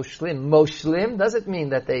plishtim moshlim. Moshlim doesn't mean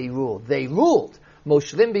that they ruled. They ruled.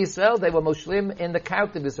 Moshlim b'Yisrael, they were moshlim in the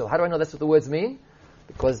character of Israel. How do I know that's what the words mean?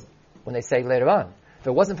 Because when they say later on. If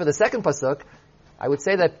it wasn't for the second pasuk, I would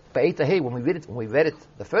say that ba'etahi, when we read it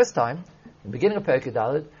the first time, in the beginning of Perek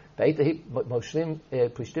Yudaled, ba'etahi moshlim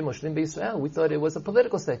plishtim moshlim b'Yisrael, we thought it was a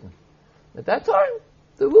political statement. At that time,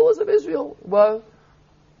 the rulers of Israel were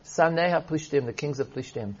Saneha Plishtim, the kings of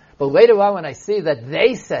Plishtim. But later on, when I see that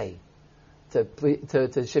they say to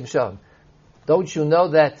Shimshon, don't you know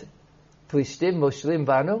that Plishtim Moshlim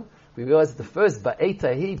Banu? We realize the first,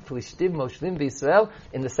 Ba'etahi Plishtim Moshlim B'Yisrael,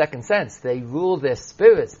 in the second sense. They rule their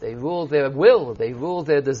spirits, they rule their will, they rule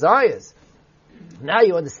their desires. Now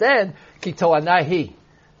you understand, Ki To'anahi,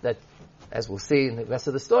 that, as we'll see in the rest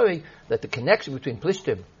of the story, that the connection between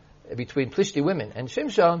Plishti women and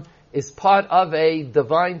Shimshon is part of a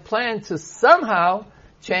divine plan to somehow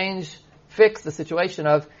fix the situation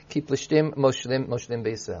of Ki Plishtim Moshlim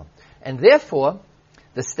B'Yisrael. And therefore,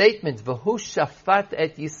 the statement V'hu shafat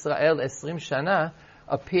et Yisrael 20 shana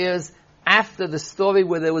appears after the story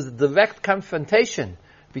where there was a direct confrontation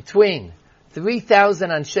between 3,000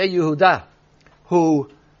 Anshe Yehuda who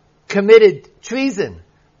committed treason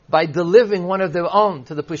by delivering one of their own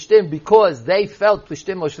to the Plishtim because they felt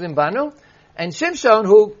Plishtim Moshlim Banu, and Shimshon,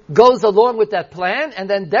 who goes along with that plan and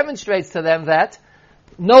then demonstrates to them that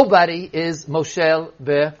nobody is Moshel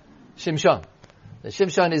be Shimshon. The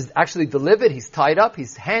Shimshon is actually delivered, he's tied up,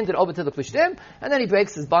 he's handed over to the Plishtim, and then he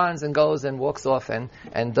breaks his bonds and goes and walks off and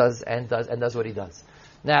does what he does.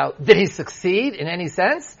 Now, did he succeed in any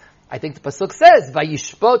sense? I think the Pasuk says,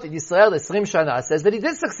 Vayishpot et Yisrael 20 shana, says that he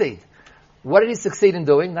did succeed. What did he succeed in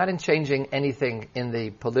doing? Not in changing anything in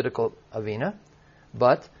the political arena,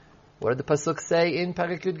 but what did the Pasuk say in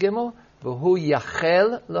Perek Yud Gimel? V'hu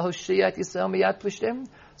yachel lahoshia et Yisrael miyad Plishtim.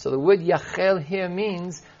 So the word yachel here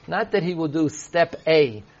means not that he will do step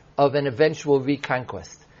A of an eventual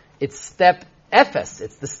reconquest. It's step Ephes.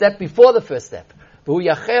 It's the step before the first step. V'hu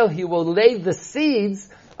yachel, he will lay the seeds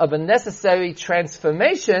of a necessary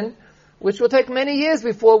transformation, which will take many years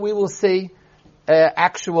before we will see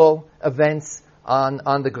actual events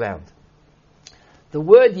on the ground. The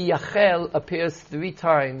word yachel appears 3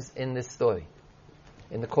 times in this story,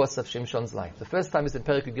 in the course of Shimshon's life. The first time is in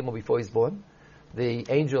Perek Yud Gimel before he's born. The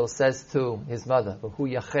angel says to his mother, "Hu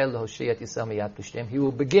yachel lahoshia et Yisrael miyad Plishtim." He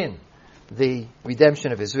will begin the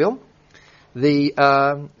redemption of Israel. The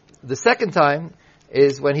second time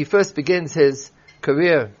is when he first begins his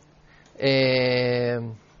career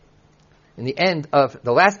in the end of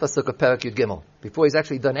the last pasuk of Perek Yud Gimel, before he's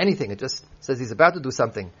actually done anything. It just says he's about to do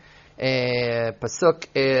something. Pasuk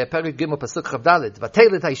Perek Gimel pasuk Chavdalet.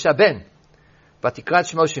 Vatelet haisha ben, vatikrat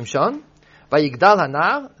shmo Shimshon, vayigdal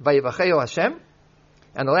hanar, vayivacheo Hashem.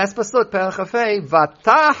 And the last pasuk Perek Chafei,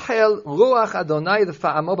 vatachel ruach Adonai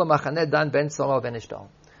l'fa'amo b'machaneh Dan ben Tzoma ben Eshtal.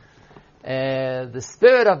 The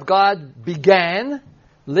Spirit of God began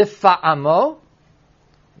l'fa'amo.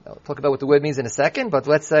 I'll talk about what the word means in a second, but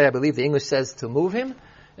let's say, I believe the English says to move him.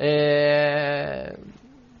 There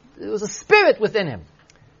was a spirit within him.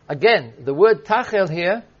 Again, the word tachel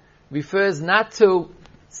here refers not to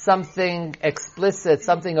something explicit,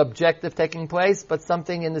 something objective taking place, but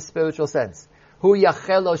something in the spiritual sense. Hu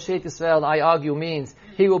yachel lahoshia Yisrael, I argue, means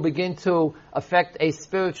he will begin to affect a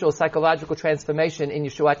spiritual, psychological transformation in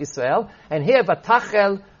Yeshuat Yisrael. And here,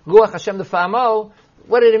 vatachel ruach Hashem l'fa'amo,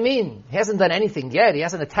 what did it mean? He hasn't done anything yet. He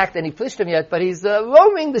hasn't attacked any Plishtim yet, but he's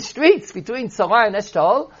roaming the streets between Tzoma and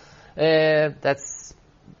Eshtal.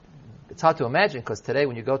 It's hard to imagine, because today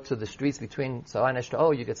when you go to the streets between Tzoma and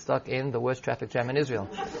Eshtal, you get stuck in the worst traffic jam in Israel.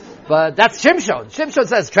 But that's Shimshon. Shimshon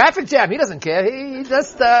says traffic jam. He doesn't care.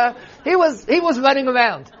 He was running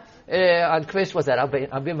around on Krish. What's that?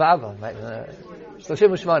 Abim Va'ava,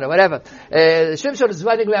 38, whatever. Shimshon is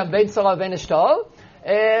running around Bein Tzoma and Eshtal.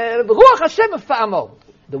 Ruach Hashem Fa'amo.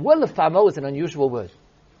 The word Fa'amo is an unusual word.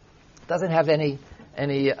 It doesn't have any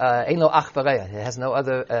Eino Ach Vareya. It has no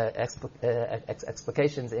other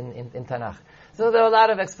explications in Tanakh. So there are a lot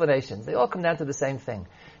of explanations. They all come down to the same thing.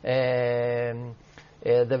 The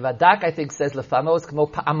Radak, I think, says Lefamo is Kmo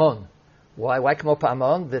Pa'amon. Why Kmo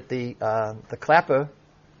Pa'amon? That the clapper,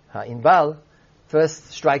 Inbal, first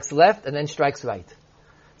strikes left and then strikes right.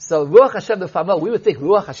 So Ruach Hashem Lefamo, we would think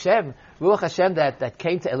Ruach Hashem that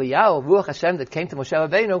came to Eliyahu, Ruach Hashem that came to Moshe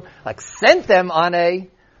Rabbeinu, like sent them on a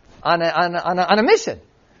mission.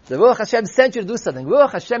 The Ruach Hashem sent you to do something.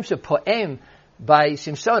 Ruach Hashem shepoem by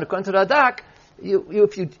Shimshon, according to Radak,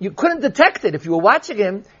 you couldn't detect it. If you were watching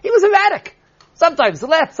him, he was erratic. Sometimes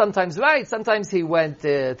left, sometimes right, sometimes he went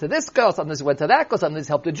to this girl, sometimes he went to that girl, sometimes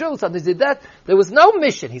he helped a Jew, sometimes he did that. There was no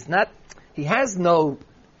mission. He has no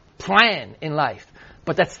plan in life.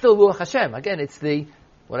 But that's still Ruach Hashem. Again, it's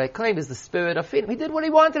what I claim is the spirit of freedom. He did what he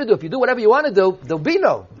wanted to do. If you do whatever you want to do, there'll be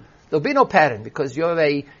no pattern, because you're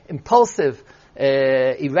a impulsive,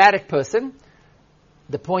 erratic person.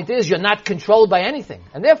 The point is, you're not controlled by anything.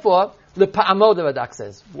 And therefore, the Pa'amo, the Radak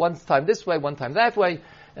says, one time this way, one time that way.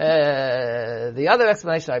 The other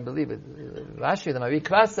explanation, I believe, Rashi, the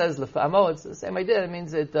Marikra says, the Pa'amo, it's the same idea. It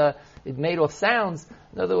means it made off sounds.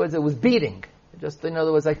 In other words, it was beating. Just, in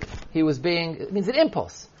other words, like he was it means an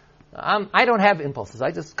impulse. I don't have impulses.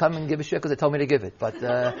 I just come and give a shit because they told me to give it. But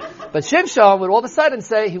Shimshon would all of a sudden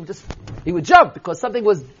say, he would jump because something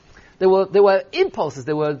was, there were impulses,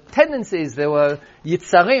 there were tendencies, there were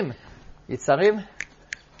yitzarim. Yitzarim?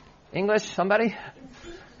 English? Somebody?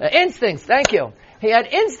 Instincts, thank you. He had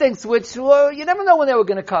instincts which were, you never know when they were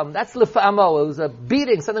going to come. That's lefa'amo. It was a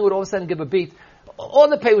beating. Something would all of a sudden give a beat. All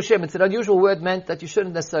the Perushim, it's an unusual word, meant that you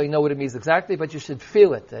shouldn't necessarily know what it means exactly, but you should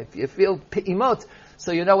feel it. If you feel imot,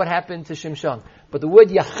 so you know what happened to Shimshon. But the word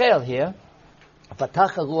yachel here,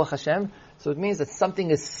 vatachel ruach Hashem, so it means that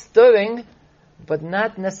something is stirring, but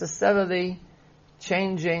not necessarily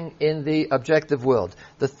changing in the objective world.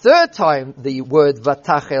 The third time the word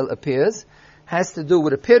vatachel appears has to do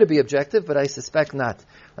with appear to be objective, but I suspect not.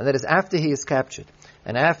 And that is after he is captured.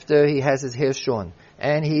 and after he has his hair shorn,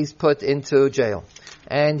 and he's put into jail,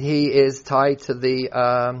 and he is tied to the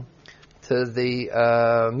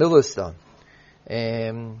miller's stone.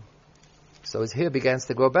 So his hair begins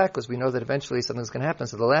to grow back, because we know that eventually something's going to happen.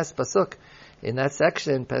 So the last pasuk in that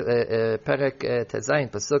section, Perek Tezayin,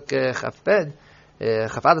 pasuk Chafbed,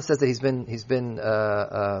 Chafad says that he's been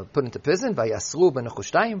put into prison. Vayasru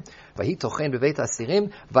b'nechushtayim, vahi tochen b'beit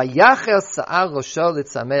asirim, vayacher sa'ar rosho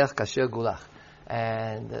litzameach kasher gulach.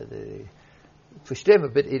 And the Plishtim, a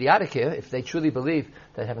bit idiotic here, if they truly believe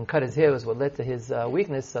that having cut his hair was what led to his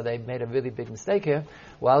weakness, so they made a really big mistake here.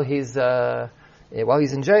 While he's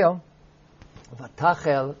in jail,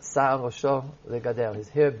 Vatachel sa'ar rosho legadel, his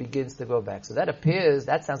hair begins to grow back. So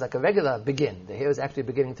that sounds like a regular begin. The hair is actually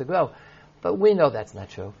beginning to grow. But we know that's not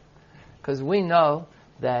true. Because we know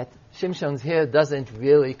that Shimshon's hair doesn't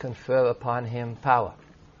really confer upon him power.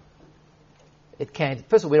 It can't.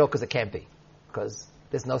 First of all, we know because it can't be. Because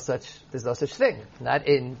there's no such thing. Not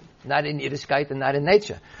in Yiddishkeit and not in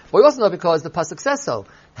nature. But we also know because the pasuk says so.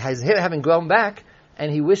 His hair having grown back,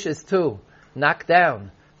 and he wishes to knock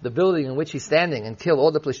down the building in which he's standing and kill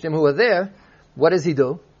all the Plishtim who are there. What does he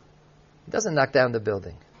do? He doesn't knock down the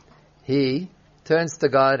building. He turns to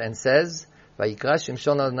God and says, Vayikra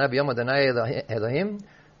Shimshon Adonai b'yom Adonai Elohim,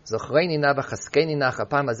 Zochreini na b'chaskeni na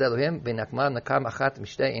chapam az Elohim, v'nakmar nakam achat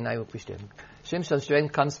mishtei einai u'plishtim. Shimshon's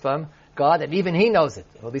strength comes from God, and even he knows it.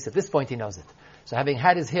 Or at least at this point he knows it. So having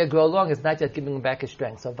had his hair grow long, it's not yet giving him back his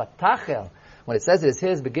strength. So Vatachel, when it says that his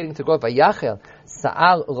hair is beginning to grow, Vayachel,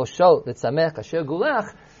 Sa'ar Rosho, L'tzamech Asher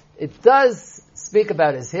Gulach, it does speak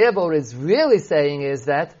about his hair, but what it's really saying is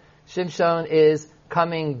that Shimshon is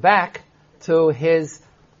coming back to his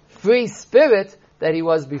free spirit that he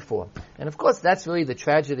was before. And of course, that's really the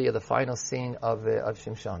tragedy of the final scene of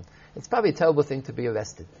Shimshon. It's probably a terrible thing to be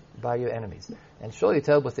arrested by your enemies. And surely a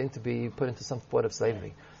terrible thing to be put into some sort of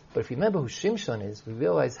slavery. But if you remember who Shimshon is, we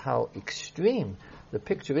realize how extreme the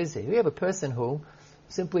picture is here. We have a person who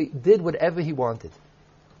simply did whatever he wanted.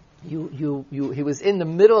 He was in the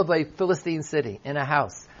middle of a Philistine city, in a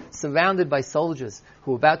house, surrounded by soldiers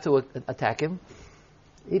who were about to attack him.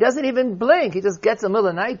 He doesn't even blink. He just gets in the middle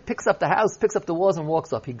of the night, picks up the house, picks up the walls, and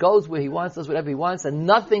walks off. He goes where he wants, does whatever he wants, and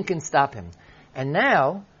nothing can stop him. And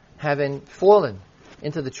now, having fallen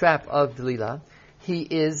into the trap of Delilah, he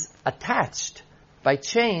is attached by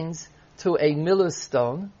chains to a miller's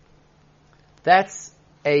stone. That's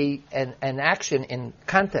an action in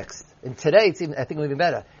context. And today, it's even, I think, even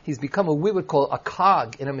better. He's become what we would call a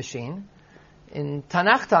cog in a machine. In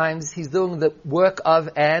Tanakh times, he's doing the work of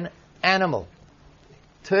an animal.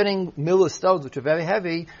 Turning miller's stones, which are very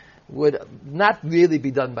heavy, would not really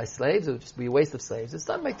be done by slaves. It would just be a waste of slaves. It's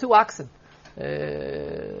done by 2 oxen.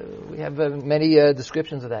 We have many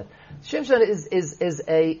descriptions of that. Shimshon is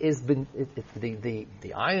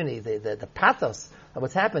the irony, the pathos of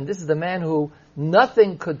what's happened. This is the man who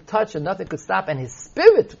nothing could touch and nothing could stop, and his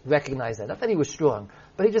spirit recognized that. Not that he was strong,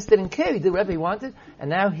 but he just didn't care. He did whatever he wanted, and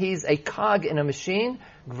now he's a cog in a machine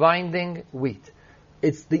grinding wheat.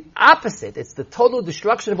 It's the opposite. It's the total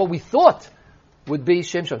destruction of what we thought would be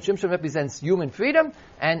Shimshon. Shimshon represents human freedom,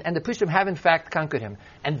 and the Plishtim have in fact conquered him.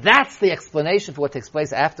 And that's the explanation for what takes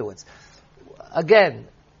place afterwards. Again,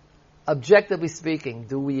 objectively speaking,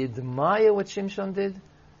 do we admire what Shimshon did?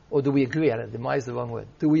 Or do we agree? Admire is the wrong word.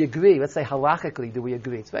 Do we agree? Let's say halachically, do we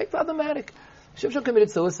agree? It's very problematic. Shimshon committed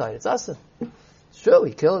suicide. It's awesome. It's true,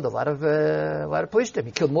 he killed a lot of Plishtim.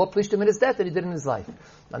 He killed more Plishtim in his death than he did in his life.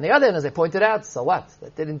 On the other hand, as I pointed out, so what?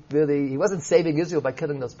 He wasn't saving Israel by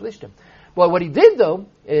killing those Plishtim. Well, what he did, though,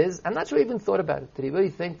 is, I'm not sure he even thought about it. Did he really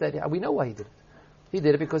think that, we know why he did it. He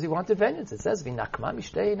did it because he wanted vengeance. It says, V'nakma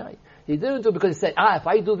mishtei einai. He didn't do it because he said, if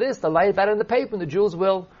I do this, they'll lie about it in the paper and the Jews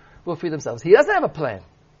will free themselves. He doesn't have a plan.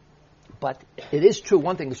 But it is true,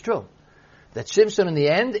 one thing is true, that Shimshon in the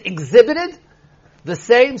end exhibited the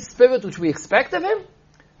same spirit which we expect of him,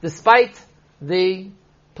 despite the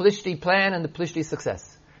Plishti plan and the Plishti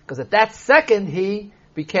success. Because at that second, he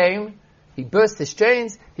burst his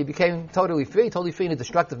chains, he became totally free in a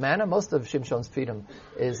destructive manner. Most of Shimshon's freedom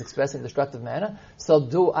is expressed in a destructive manner. So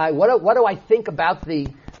what do I think about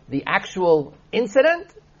the actual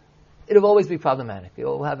incident? It'll always be problematic.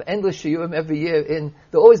 You'll have endless shiurim every year.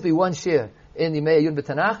 There'll always be one shiur in the Yud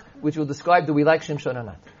B'Tanakh, which will describe do we like Shimshon or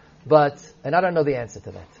not. And I don't know the answer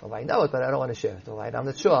to that. Well, I know it, but I don't want to share it. I'm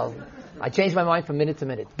not sure. I change my mind from minute to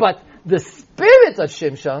minute. But the spirit of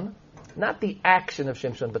Shimshon, not the action of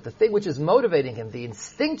Shimshon, but the thing which is motivating him, the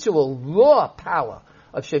instinctual, raw power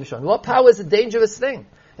of Shimshon. Raw power is a dangerous thing.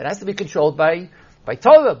 It has to be controlled by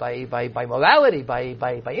Torah, by morality,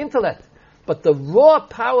 by intellect. But the raw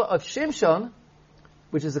power of Shimshon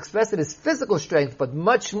which is expressed in his physical strength, but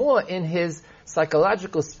much more in his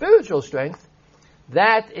psychological, spiritual strength,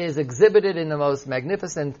 that is exhibited in the most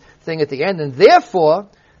magnificent thing at the end. And therefore,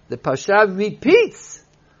 the Parsha repeats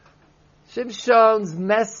Shimshon's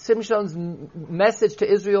message to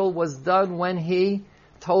Israel was done when he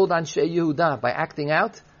told Anshe Yehuda, by acting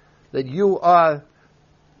out, that you are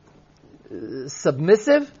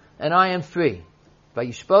submissive and I am free.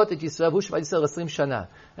 And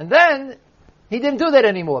then he didn't do that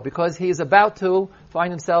anymore because he is about to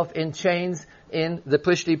find himself in chains in the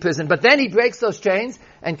Plishti prison. But then he breaks those chains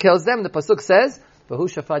and kills them. The pasuk says,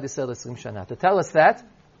 to tell us that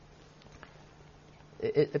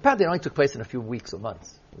apparently it only took place in a few weeks or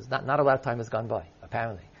months. Not a lot of time has gone by,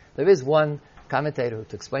 apparently. There is one commentator who,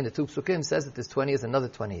 to explain the two psukim, says that there's 20 years, another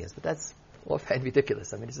 20 years. But that's offhand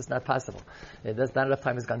ridiculous. I mean, it's just not possible. Not enough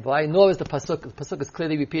time has gone by, nor is the pasuk. The pasuk is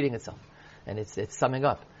clearly repeating itself. And it's summing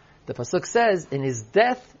up. The pasuk says, in his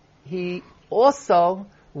death, he also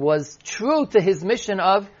was true to his mission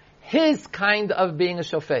of his kind of being a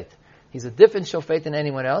shofet. He's a different shofet than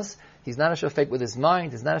anyone else. He's not a shofet with his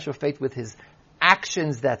mind. He's not a shofet with his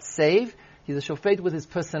actions that save. He's a shofet with his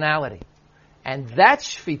personality. And that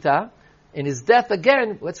shfita, in his death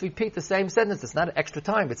again, let's repeat the same sentence. It's not an extra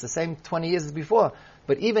time. It's the same 20 years as before.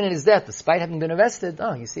 But even in his death, despite having been arrested,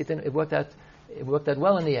 you see it worked out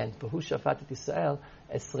well in the end. Behu shafatet Yisrael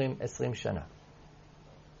esrim shana.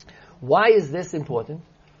 Why is this important?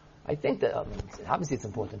 I think that, obviously it's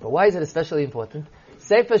important, but why is it especially important?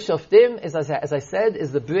 Sefer Shoftim, as I said,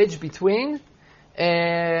 is the bridge between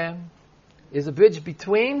the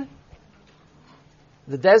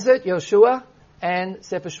desert, Yoshua, and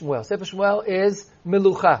Sefer Shmuel. Sefer Shmuel is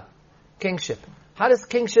Melucha, kingship. How does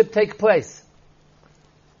kingship take place?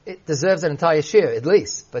 It deserves an entire shir, at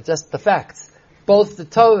least, but just the facts. Both the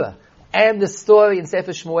Torah and the story in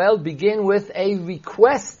Sefer Shmuel begin with a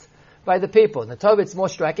request by the people. In the Torah it's more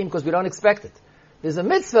striking because we don't expect it. There's a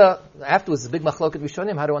mitzvah, afterwards there's a big machloket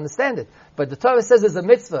rishonim how to understand it. But the Torah says there's a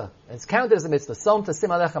mitzvah, and it's counted as a mitzvah, Som Tasim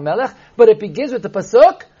Alecha Melech, but it begins with the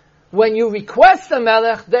pasuk, when you request a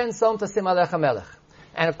melech, then Som Tasim Alecha Melech.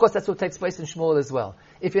 And of course that's what takes place in Shmuel as well.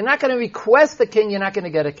 If you're not going to request the king, you're not going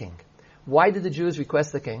to get a king. Why did the Jews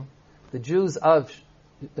request the king? The Jews of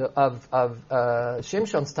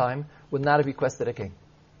Shimshon's time would not have requested a king.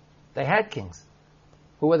 They had kings.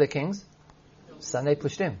 Who were the kings? Sanei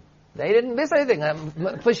Plishtim. They didn't miss anything.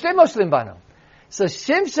 Plishtim Moshlim Banu. So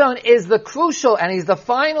Shimshon is the crucial, and he's the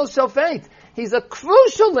final shofet. He's a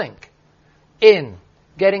crucial link in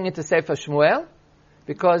getting into Sefer Shmuel,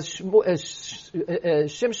 because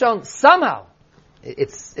Shimshon somehow,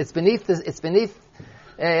 it's beneath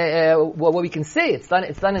what we can see. It's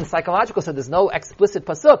done in psychological, so there's no explicit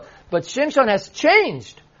pasuk. But Shimshon has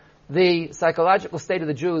changed the psychological state of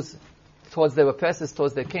the Jews towards their oppressors,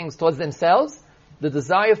 towards their kings, towards themselves. The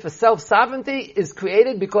desire for self-sovereignty is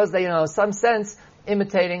created because they, in some sense,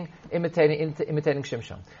 imitating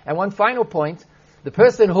Shimshon. And one final point, the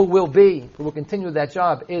person who will continue that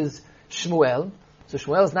job is Shmuel. So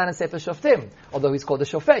Shmuel is not in Sefer Shoftim, although he's called a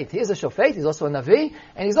Shofet. He is a Shofet, he's also a Navi,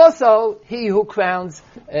 and he's also he who crowns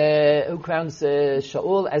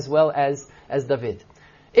Shaul as well as David.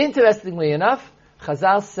 Interestingly enough,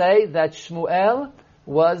 Chazal say that Shmuel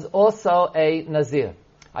was also a Nazir.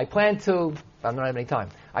 I don't have any time.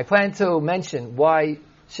 I plan to mention why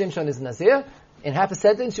Shimshon is a Nazir. In half a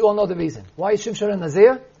sentence, you all know the reason. Why is Shimshon a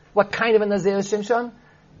Nazir? What kind of a Nazir is Shimshon?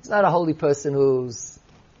 He's not a holy person who's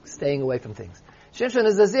staying away from things. Shimshon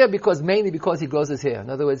is Nazir mainly because he grows his hair. In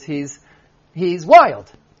other words, he's wild.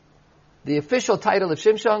 The official title of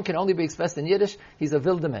Shimshon can only be expressed in Yiddish. He's a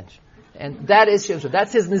wilde Mensch. And that is Shimshon.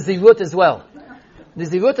 That's his Nazirut as well.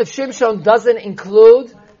 Nazirut of Shimshon doesn't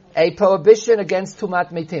include a prohibition against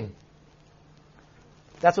Tumat Meitim.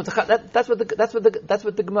 That's what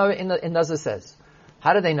the Gemara in Nazir says.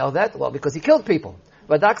 How do they know that? Well, because he killed people.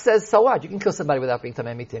 Radak says, so what? You can kill somebody without being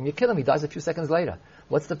Tamei Mitim. You kill him, he dies a few seconds later.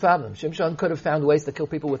 What's the problem? Shimshon could have found ways to kill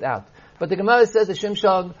people without. But the Gemara says that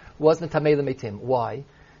Shimshon wasn't Tamei Mitim. Why?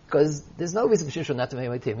 Because there's no reason for Shimshon not to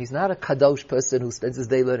Tamei Mitim. He's not a Kadosh person who spends his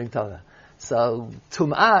day learning Torah. So,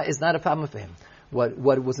 Tum'ah is not a problem for him. What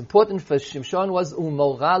was important for Shimshon was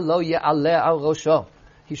Umora lo ye'aleh al rosho.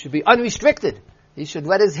 He should be unrestricted. He should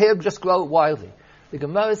let his hair just grow wildly. The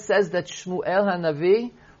Gemara says that Shmuel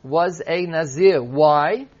HaNavi was a Nazir.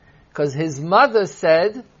 Why? Because his mother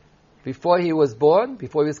said, before he was born,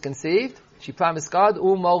 before he was conceived, she promised God,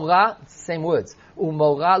 Umora, same words,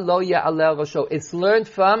 Umora lo ye'aleh rosho. It's learned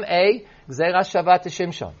from a Gzeira Shavat to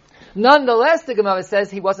Shimshon. Nonetheless, the Gemara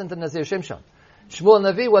says he wasn't a Nazir Shimshon. Shmuel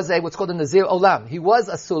Navi was what's called a Nazir Olam. He was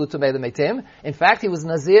Asur L'Tumei L'Meitim. In fact, he was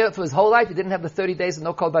Nazir for his whole life. He didn't have the 30 days of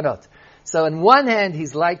no Korbanot. So on one hand,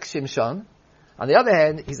 he's like Shimshon. On the other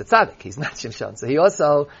hand, he's a tzaddik. He's not Shimshon. So he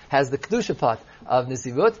also has the Kedusha part of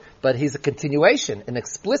Nazirut, but he's a continuation, an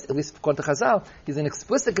explicit, at least according to Chazal, he's an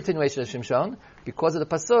explicit continuation of Shimshon because of the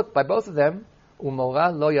pasuk by both of them,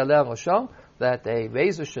 Umora lo yaleh rosho, that a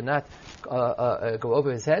razor should not go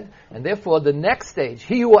over his head. And therefore, the next stage,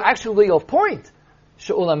 he who will actually appoint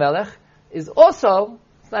Shaul HaMelech, is also,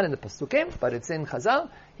 it's not in the pasukim, but it's in Chazal,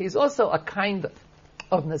 he's also a kind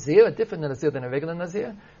of Nazir, a different Nazir than a regular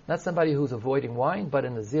Nazir. Not somebody who's avoiding wine, but a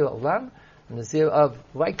Nazir Olam, a Nazir of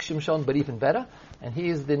like Shimshon, but even better. And he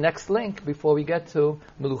is the next link before we get to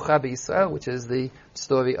Melucha B'Yisrael, which is the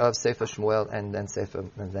story of Sefer Shmuel and then Sefer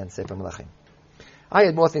Melachim. I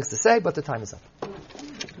had more things to say, but the time is up.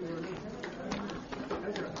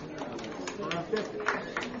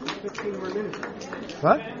 15 more minutes.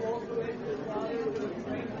 What?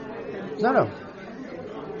 No.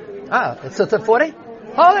 It's till 40?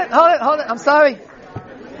 Hold it. I'm sorry.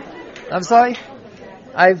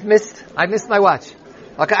 I've missed my watch.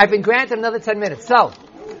 Okay, I've been granted another 10 minutes. So,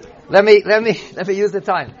 let me use the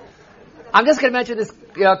time. I'm just going to mention this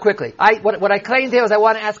quickly. What I claimed here is I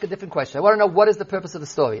want to ask a different question. I want to know what is the purpose of the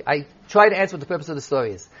story. I try to answer what the purpose of the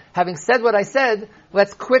story is. Having said what I said,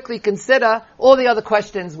 let's quickly consider all the other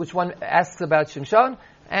questions which one asks about Shimshon,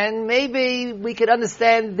 and maybe we could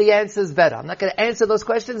understand the answers better. I'm not going to answer those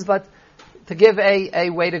questions, but to give a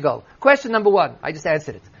way to go. Question number 1. I just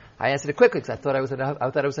answered it. I answered it quickly because I thought I was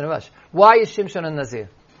in a rush. Why is Shimshon a Nazir?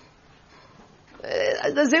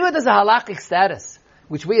 Nazir is a halakhic status,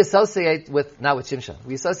 which we associate with, not with Shimshon.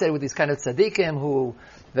 We associate with these kind of tzaddikim who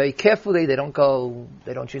very carefully, they don't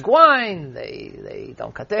drink wine, they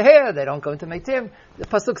don't cut their hair, they don't go into Meitim. The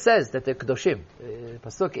Pasuk says that they're Kadoshim.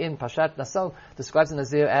 Pasuk in Pashat Naso describes the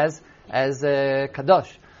Nazir as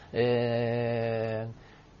Kadosh.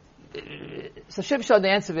 So Shimshon, the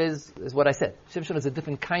answer is what I said. Shimshon is a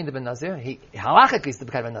different kind of a Nazir. Halachically is a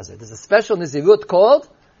different kind of a Nazir. There's a special Nazirut called,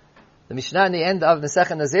 the Mishnah in the end of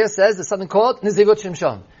Nesech Nazir says there's something called Nazirut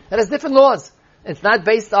Shimshon. That has different laws. It's not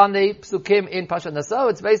based on the Psukim in Pasha Naso,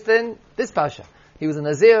 it's based in this Pasha. He was a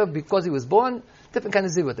Nazir because he was born, different kind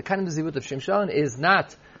of Nazirut. The kind of Nazirut of Shimshon is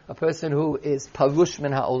not a person who is Parush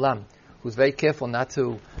min ha'olam, who's very careful not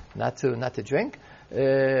to drink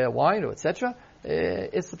wine or etc.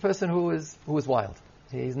 It's the person who is wild.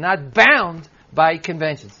 He's not bound by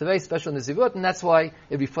conventions. It's a very special Nazirut, and that's why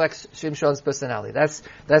it reflects Shimshon's personality. That's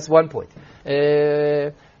one point.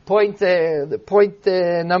 Point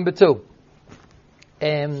number 2.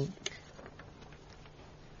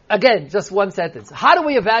 Again, just one sentence. How do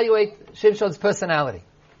we evaluate Shimshon's personality?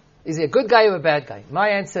 Is he a good guy or a bad guy? My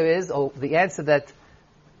answer is, the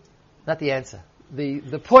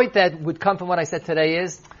point that would come from what I said today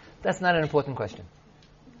is, that's not an important question.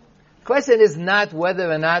 The question is not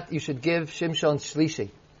whether or not you should give Shimshon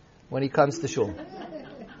shlishi when he comes to shul.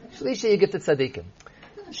 Shlishi you give to tzaddikim.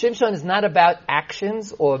 Shimshon is not about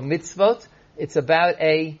actions or mitzvot. It's about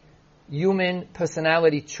a human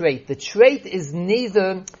personality trait. The trait is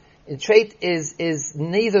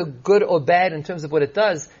neither good or bad in terms of what it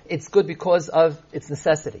does. It's good because of its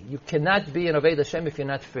necessity. You cannot be an Oved Hashem if you're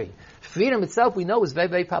not free. Freedom itself, we know, is very,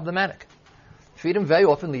 very problematic. Freedom very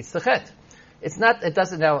often leads to chet.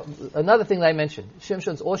 Now, another thing that I mentioned,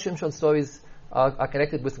 all Shimshon's stories are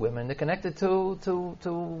connected with women. They're connected to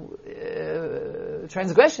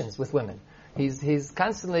transgressions with women. He's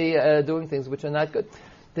constantly doing things which are not good.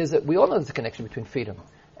 We all know there's a connection between freedom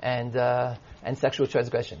and sexual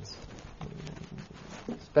transgressions,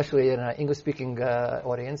 especially in an English-speaking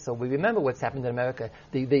audience. So we remember what's happened in America.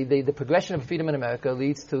 The progression of freedom in America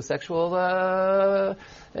leads to sexual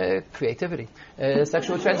creativity,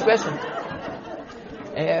 sexual transgression.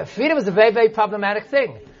 Freedom is a very, very problematic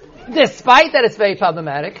thing. Despite that it's very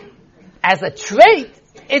problematic, as a trait,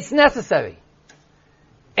 it's necessary.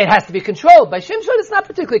 It has to be controlled. By Shimshon, it's not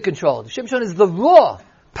particularly controlled. Shimshon is the raw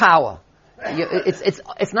power.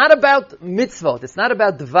 It's not about mitzvot. It's not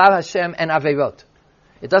about Dvar Hashem and Averot.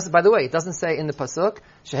 It doesn't say in the pasuk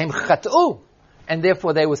shehem chatu, and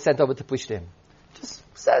therefore they were sent over to Plishtim. It just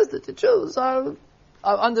says that the Jews are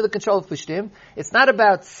under the control of Plishtim. It's not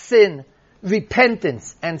about sin,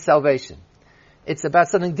 repentance, and salvation. It's about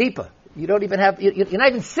something deeper. You don't even have, you're not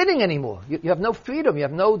even sinning anymore. You have no freedom, you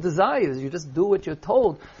have no desires, you just do what you're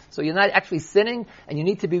told. So you're not actually sinning, and you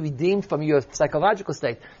need to be redeemed from your psychological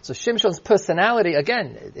state. So Shimshon's personality,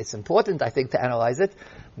 again, it's important, I think, to analyze it,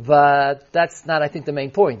 but that's not, I think, the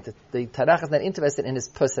main point. The Tanakh is not interested in his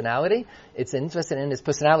personality, it's interested in his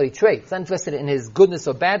personality trait. It's not interested in his goodness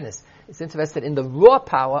or badness. It's interested in the raw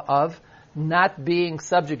power of not being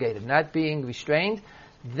subjugated, not being restrained.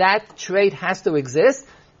 That trait has to exist.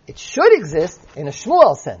 It should exist in a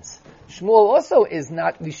Shmuel sense. Shmuel also is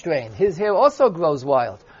not restrained. His hair also grows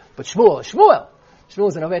wild. But Shmuel is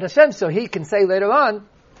an Oved Hashem, so he can say later on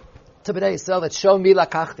to Bnei Yisrael that show me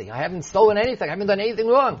lakachti. I haven't stolen anything. I haven't done anything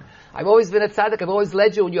wrong. I've always been a tzaddik. I've always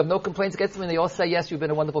led you, and you have no complaints against me. And they all say, yes, you've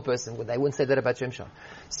been a wonderful person. Well, they wouldn't say that about Shimshon.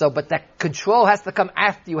 So, but that control has to come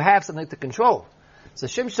after you have something to control. So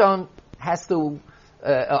Shimshon has to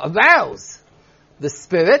arouse the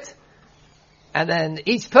spirit, and then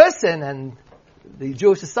each person and the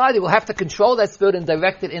Jewish society will have to control that spirit and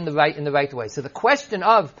direct it in the right way. So the question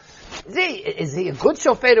of is he a good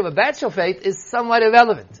shofet or a bad shofet is somewhat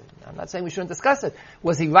irrelevant. I'm not saying we shouldn't discuss it.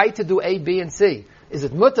 Was he right to do A, B, and C? Is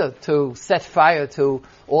it mutter to set fire to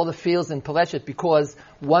all the fields in Peleshet because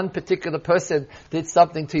one particular person did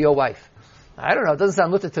something to your wife? I don't know. It doesn't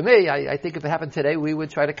sound mutter to me. I think if it happened today, we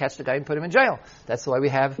would try to catch the guy and put him in jail. That's why we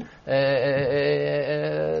have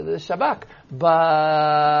the Shabak.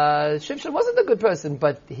 But Shimshon wasn't a good person,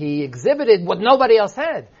 but he exhibited what nobody else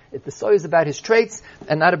had. The story is about his traits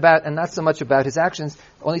and not so much about his actions,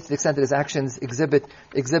 only to the extent that his actions exhibit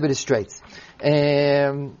his traits.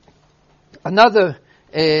 Another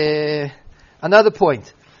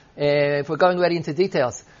point, if we're going already into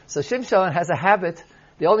details. So Shimshon has a habit.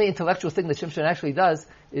 The only intellectual thing that Shimshon actually does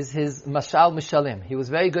is his mashal mishalim. He was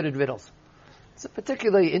very good at riddles. It's a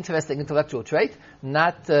particularly interesting intellectual trait,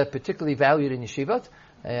 not particularly valued in yeshivot.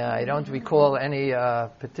 I don't recall any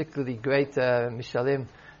particularly great mishalim,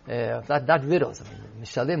 not riddles. I mean,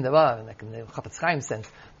 mishalim there are, like in the Chafetz Chaim sense,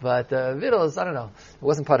 but riddles, I don't know. It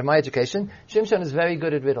wasn't part of my education. Shimshon is very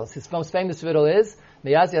good at riddles. His most famous riddle is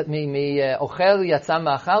ochel yatzam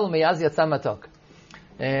ma'achal u'meyaz yatzam matok.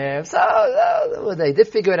 So they did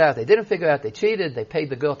figure it out. They didn't figure it out. They cheated. They paid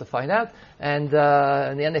the girl to find out, and in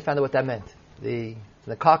the end, they found out what that meant. The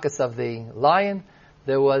carcass of the lion,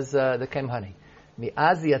 there came honey.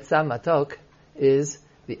 Mi'az yatzam matok is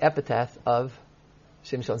the epitaph of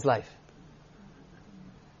Shimshon's life.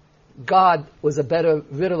 God was a better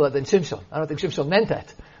riddler than Shimshon. I don't think Shimshon meant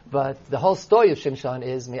that, but the whole story of Shimshon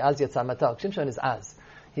is Mi'az yatzam matok. Shimshon is Az.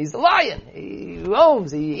 He's the lion. He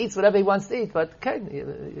roams. He eats whatever he wants to eat. But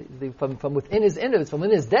from within his innards, from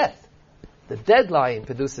within his death, the dead lion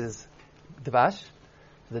produces dvash.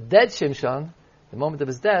 The dead Shimshon, the moment of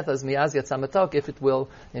his death, as mi'az yatzam matok, if it will,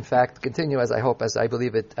 in fact, continue as I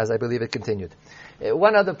believe it continued.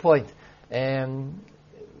 One other point.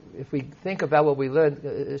 If we think about what we learned,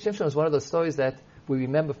 Shimshon is one of those stories that we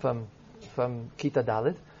remember from Kita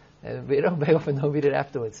Dalit, and we don't very often read it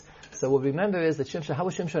afterwards. So what we remember is that how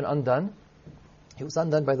was Shimshon undone? He was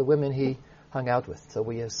undone by the women he hung out with. So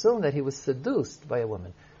we assume that he was seduced by a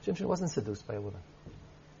woman. Shimshon wasn't seduced by a woman.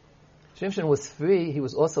 Shimshon was free. He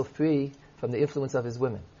was also free from the influence of his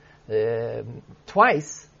women.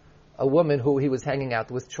 Twice, a woman who he was hanging out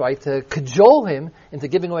with tried to cajole him into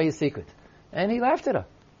giving away his secret. And he laughed at her.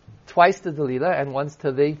 Twice to Delilah and once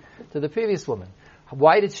to the previous woman.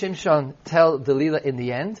 Why did Shimshon tell Delilah in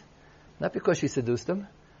the end? Not because she seduced him,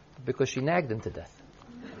 but because she nagged him to death.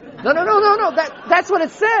 No. That's what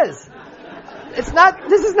it says. It's not,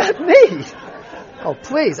 this is not me. Oh,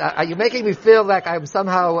 please. Are you making me feel like I'm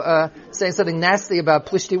somehow saying something nasty about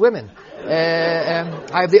Plishti women?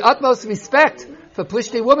 I have the utmost respect for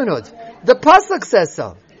Plishti womanhood. The Pasuk says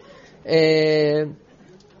so.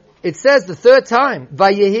 It says the third time,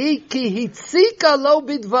 Vayehi ki hitzika lo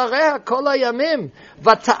bidvareha kol hayamim,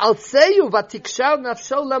 vata'altzeyu vatikshar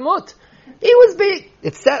nafsho lamut. He was being,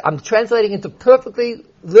 it said, I'm translating into perfectly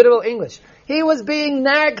literal English. He was being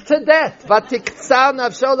nagged to death. Vatikshar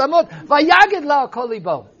nafsho lamut, vayagid la kol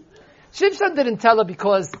libo. Shimshon didn't tell her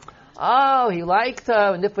because, he liked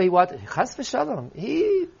her, and if he wanted, chas v'shalom.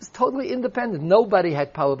 He was totally independent. Nobody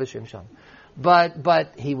had power over Shimshon.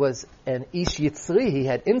 But he was an ish yitzri. He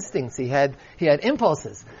had instincts. He had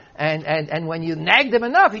impulses. And when you nagged him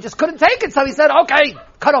enough, he just couldn't take it. So he said, "Okay,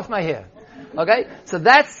 cut off my hair." Okay, so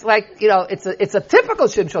that's like it's a typical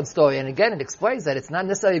Shimshon story. And again, it explains that it's not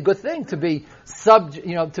necessarily a good thing to be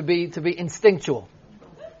to be instinctual.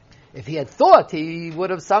 If he had thought, he would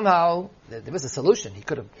have somehow. There was a solution. He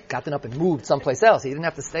could have gotten up and moved someplace else. He didn't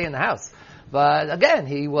have to stay in the house. But again,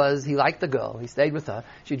 he liked the girl. He stayed with her.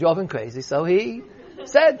 She drove him crazy. So he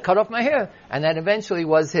said, cut off my hair. And that eventually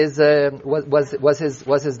was his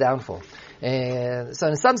downfall. So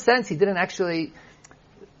in some sense, he didn't actually,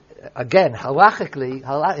 again, halachically,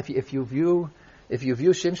 if you view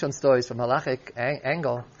Shimshon's stories from halachic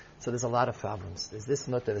angle, so there's a lot of problems. There's this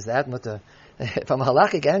mutter, there's that mutter. From a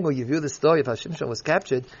halachic angle, you view the story of how Shimshon was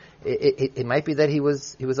captured, it might be that he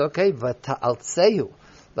was okay, but Ta'altsehu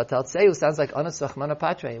sounds like Anasach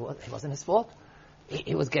Manapatre. It wasn't his fault.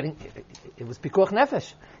 It was pikuach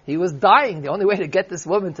nefesh. He was dying. The only way to get this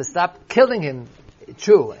woman to stop killing him,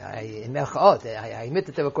 true, I admit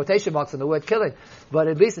that there were quotation marks on the word killing, but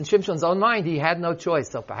at least in Shimshon's own mind, he had no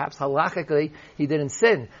choice. So perhaps halachically, he didn't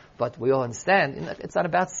sin. But we all understand, it's not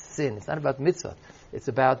about sin. It's not about mitzvah. It's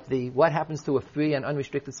about what happens to a free and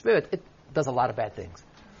unrestricted spirit. It does a lot of bad things,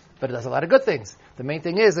 but it does a lot of good things. The main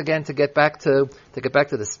thing is, again, to get back to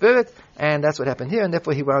the spirit, and that's what happened here. And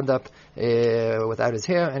therefore, he wound up without his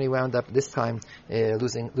hair, and he wound up this time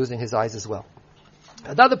losing his eyes as well.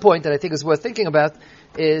 Another point that I think is worth thinking about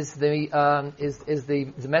is the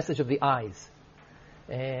message of the eyes,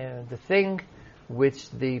 and the thing which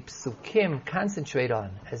the psukim concentrate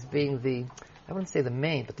on as being I wouldn't say the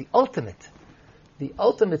main, but the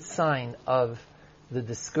ultimate sign of the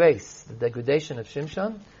disgrace, the degradation of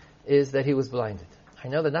Shimshon, is that he was blinded. I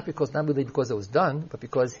know that not really because it was done, but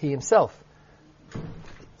because he himself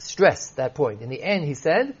stressed that point. In the end, he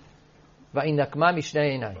said, "Va'inakma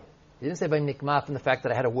mishnei einai." He didn't say "Va'inakma" from the fact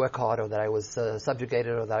that I had to work hard, or that I was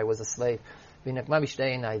subjugated, or that I was a slave. Va'inakma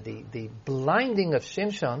mishnei einai. The blinding of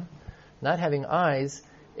Shimshon, not having eyes,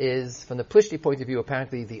 is, from the Plishti point of view,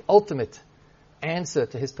 apparently the ultimate answer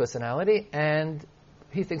to his personality, and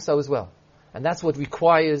he thinks so as well. And that's what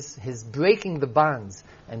requires his breaking the bonds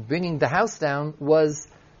and bringing the house down, was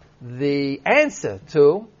the answer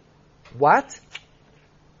to what?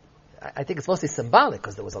 I think it's mostly symbolic,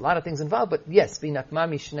 because there was a lot of things involved, but yes, v'nakma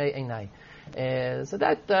mishnei einai. So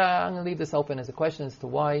that, I'm going to leave this open as a question as to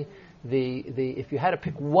why if you had to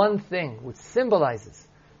pick one thing which symbolizes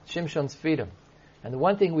Shimshon's freedom, and the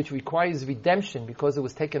one thing which requires redemption because it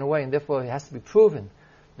was taken away, and therefore it has to be proven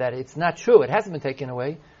that it's not true, it hasn't been taken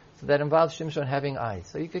away, so that involves Shimshon having eyes.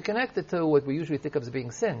 So you can connect it to what we usually think of as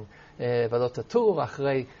being sin. The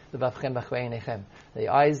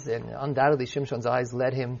eyes, and undoubtedly Shimshon's eyes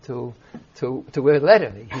led him to where it led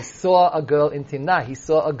him. He saw a girl in Timnah, he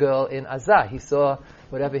saw a girl in Azah, he saw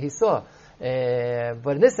whatever he saw.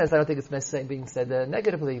 But in this sense, I don't think it's necessarily being said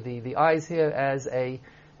negatively. The eyes here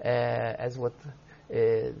as what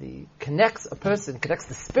connects a person, connects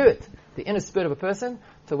the spirit, the inner spirit of a person,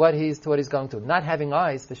 to what he's going to. Not having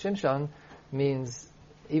eyes for Shimshon means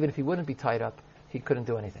even if he wouldn't be tied up, he couldn't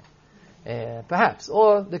do anything. Perhaps,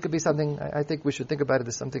 or there could be something. I think we should think about it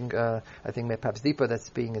as something. I think perhaps deeper that's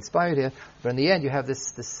being inspired here. But in the end, you have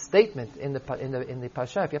this statement in the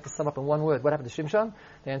Parsha. If you have to sum up in one word, what happened to Shimshon?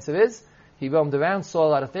 The answer is he roamed around, saw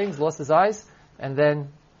a lot of things, lost his eyes, and then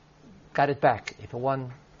got it back. For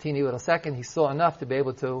one teeny little second, he saw enough to be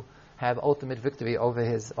able to have ultimate victory over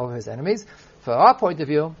his enemies. For our point of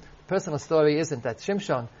view, the personal story isn't that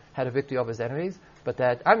Shimshon had a victory over his enemies, but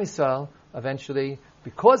that Am Yisrael eventually,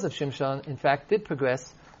 because of Shimshon, in fact did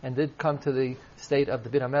progress and did come to the state of the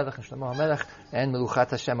David HaMelech and Shlomo HaMelech and Meluchat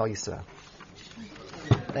Hashem al Yisrael.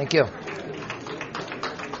 Thank you.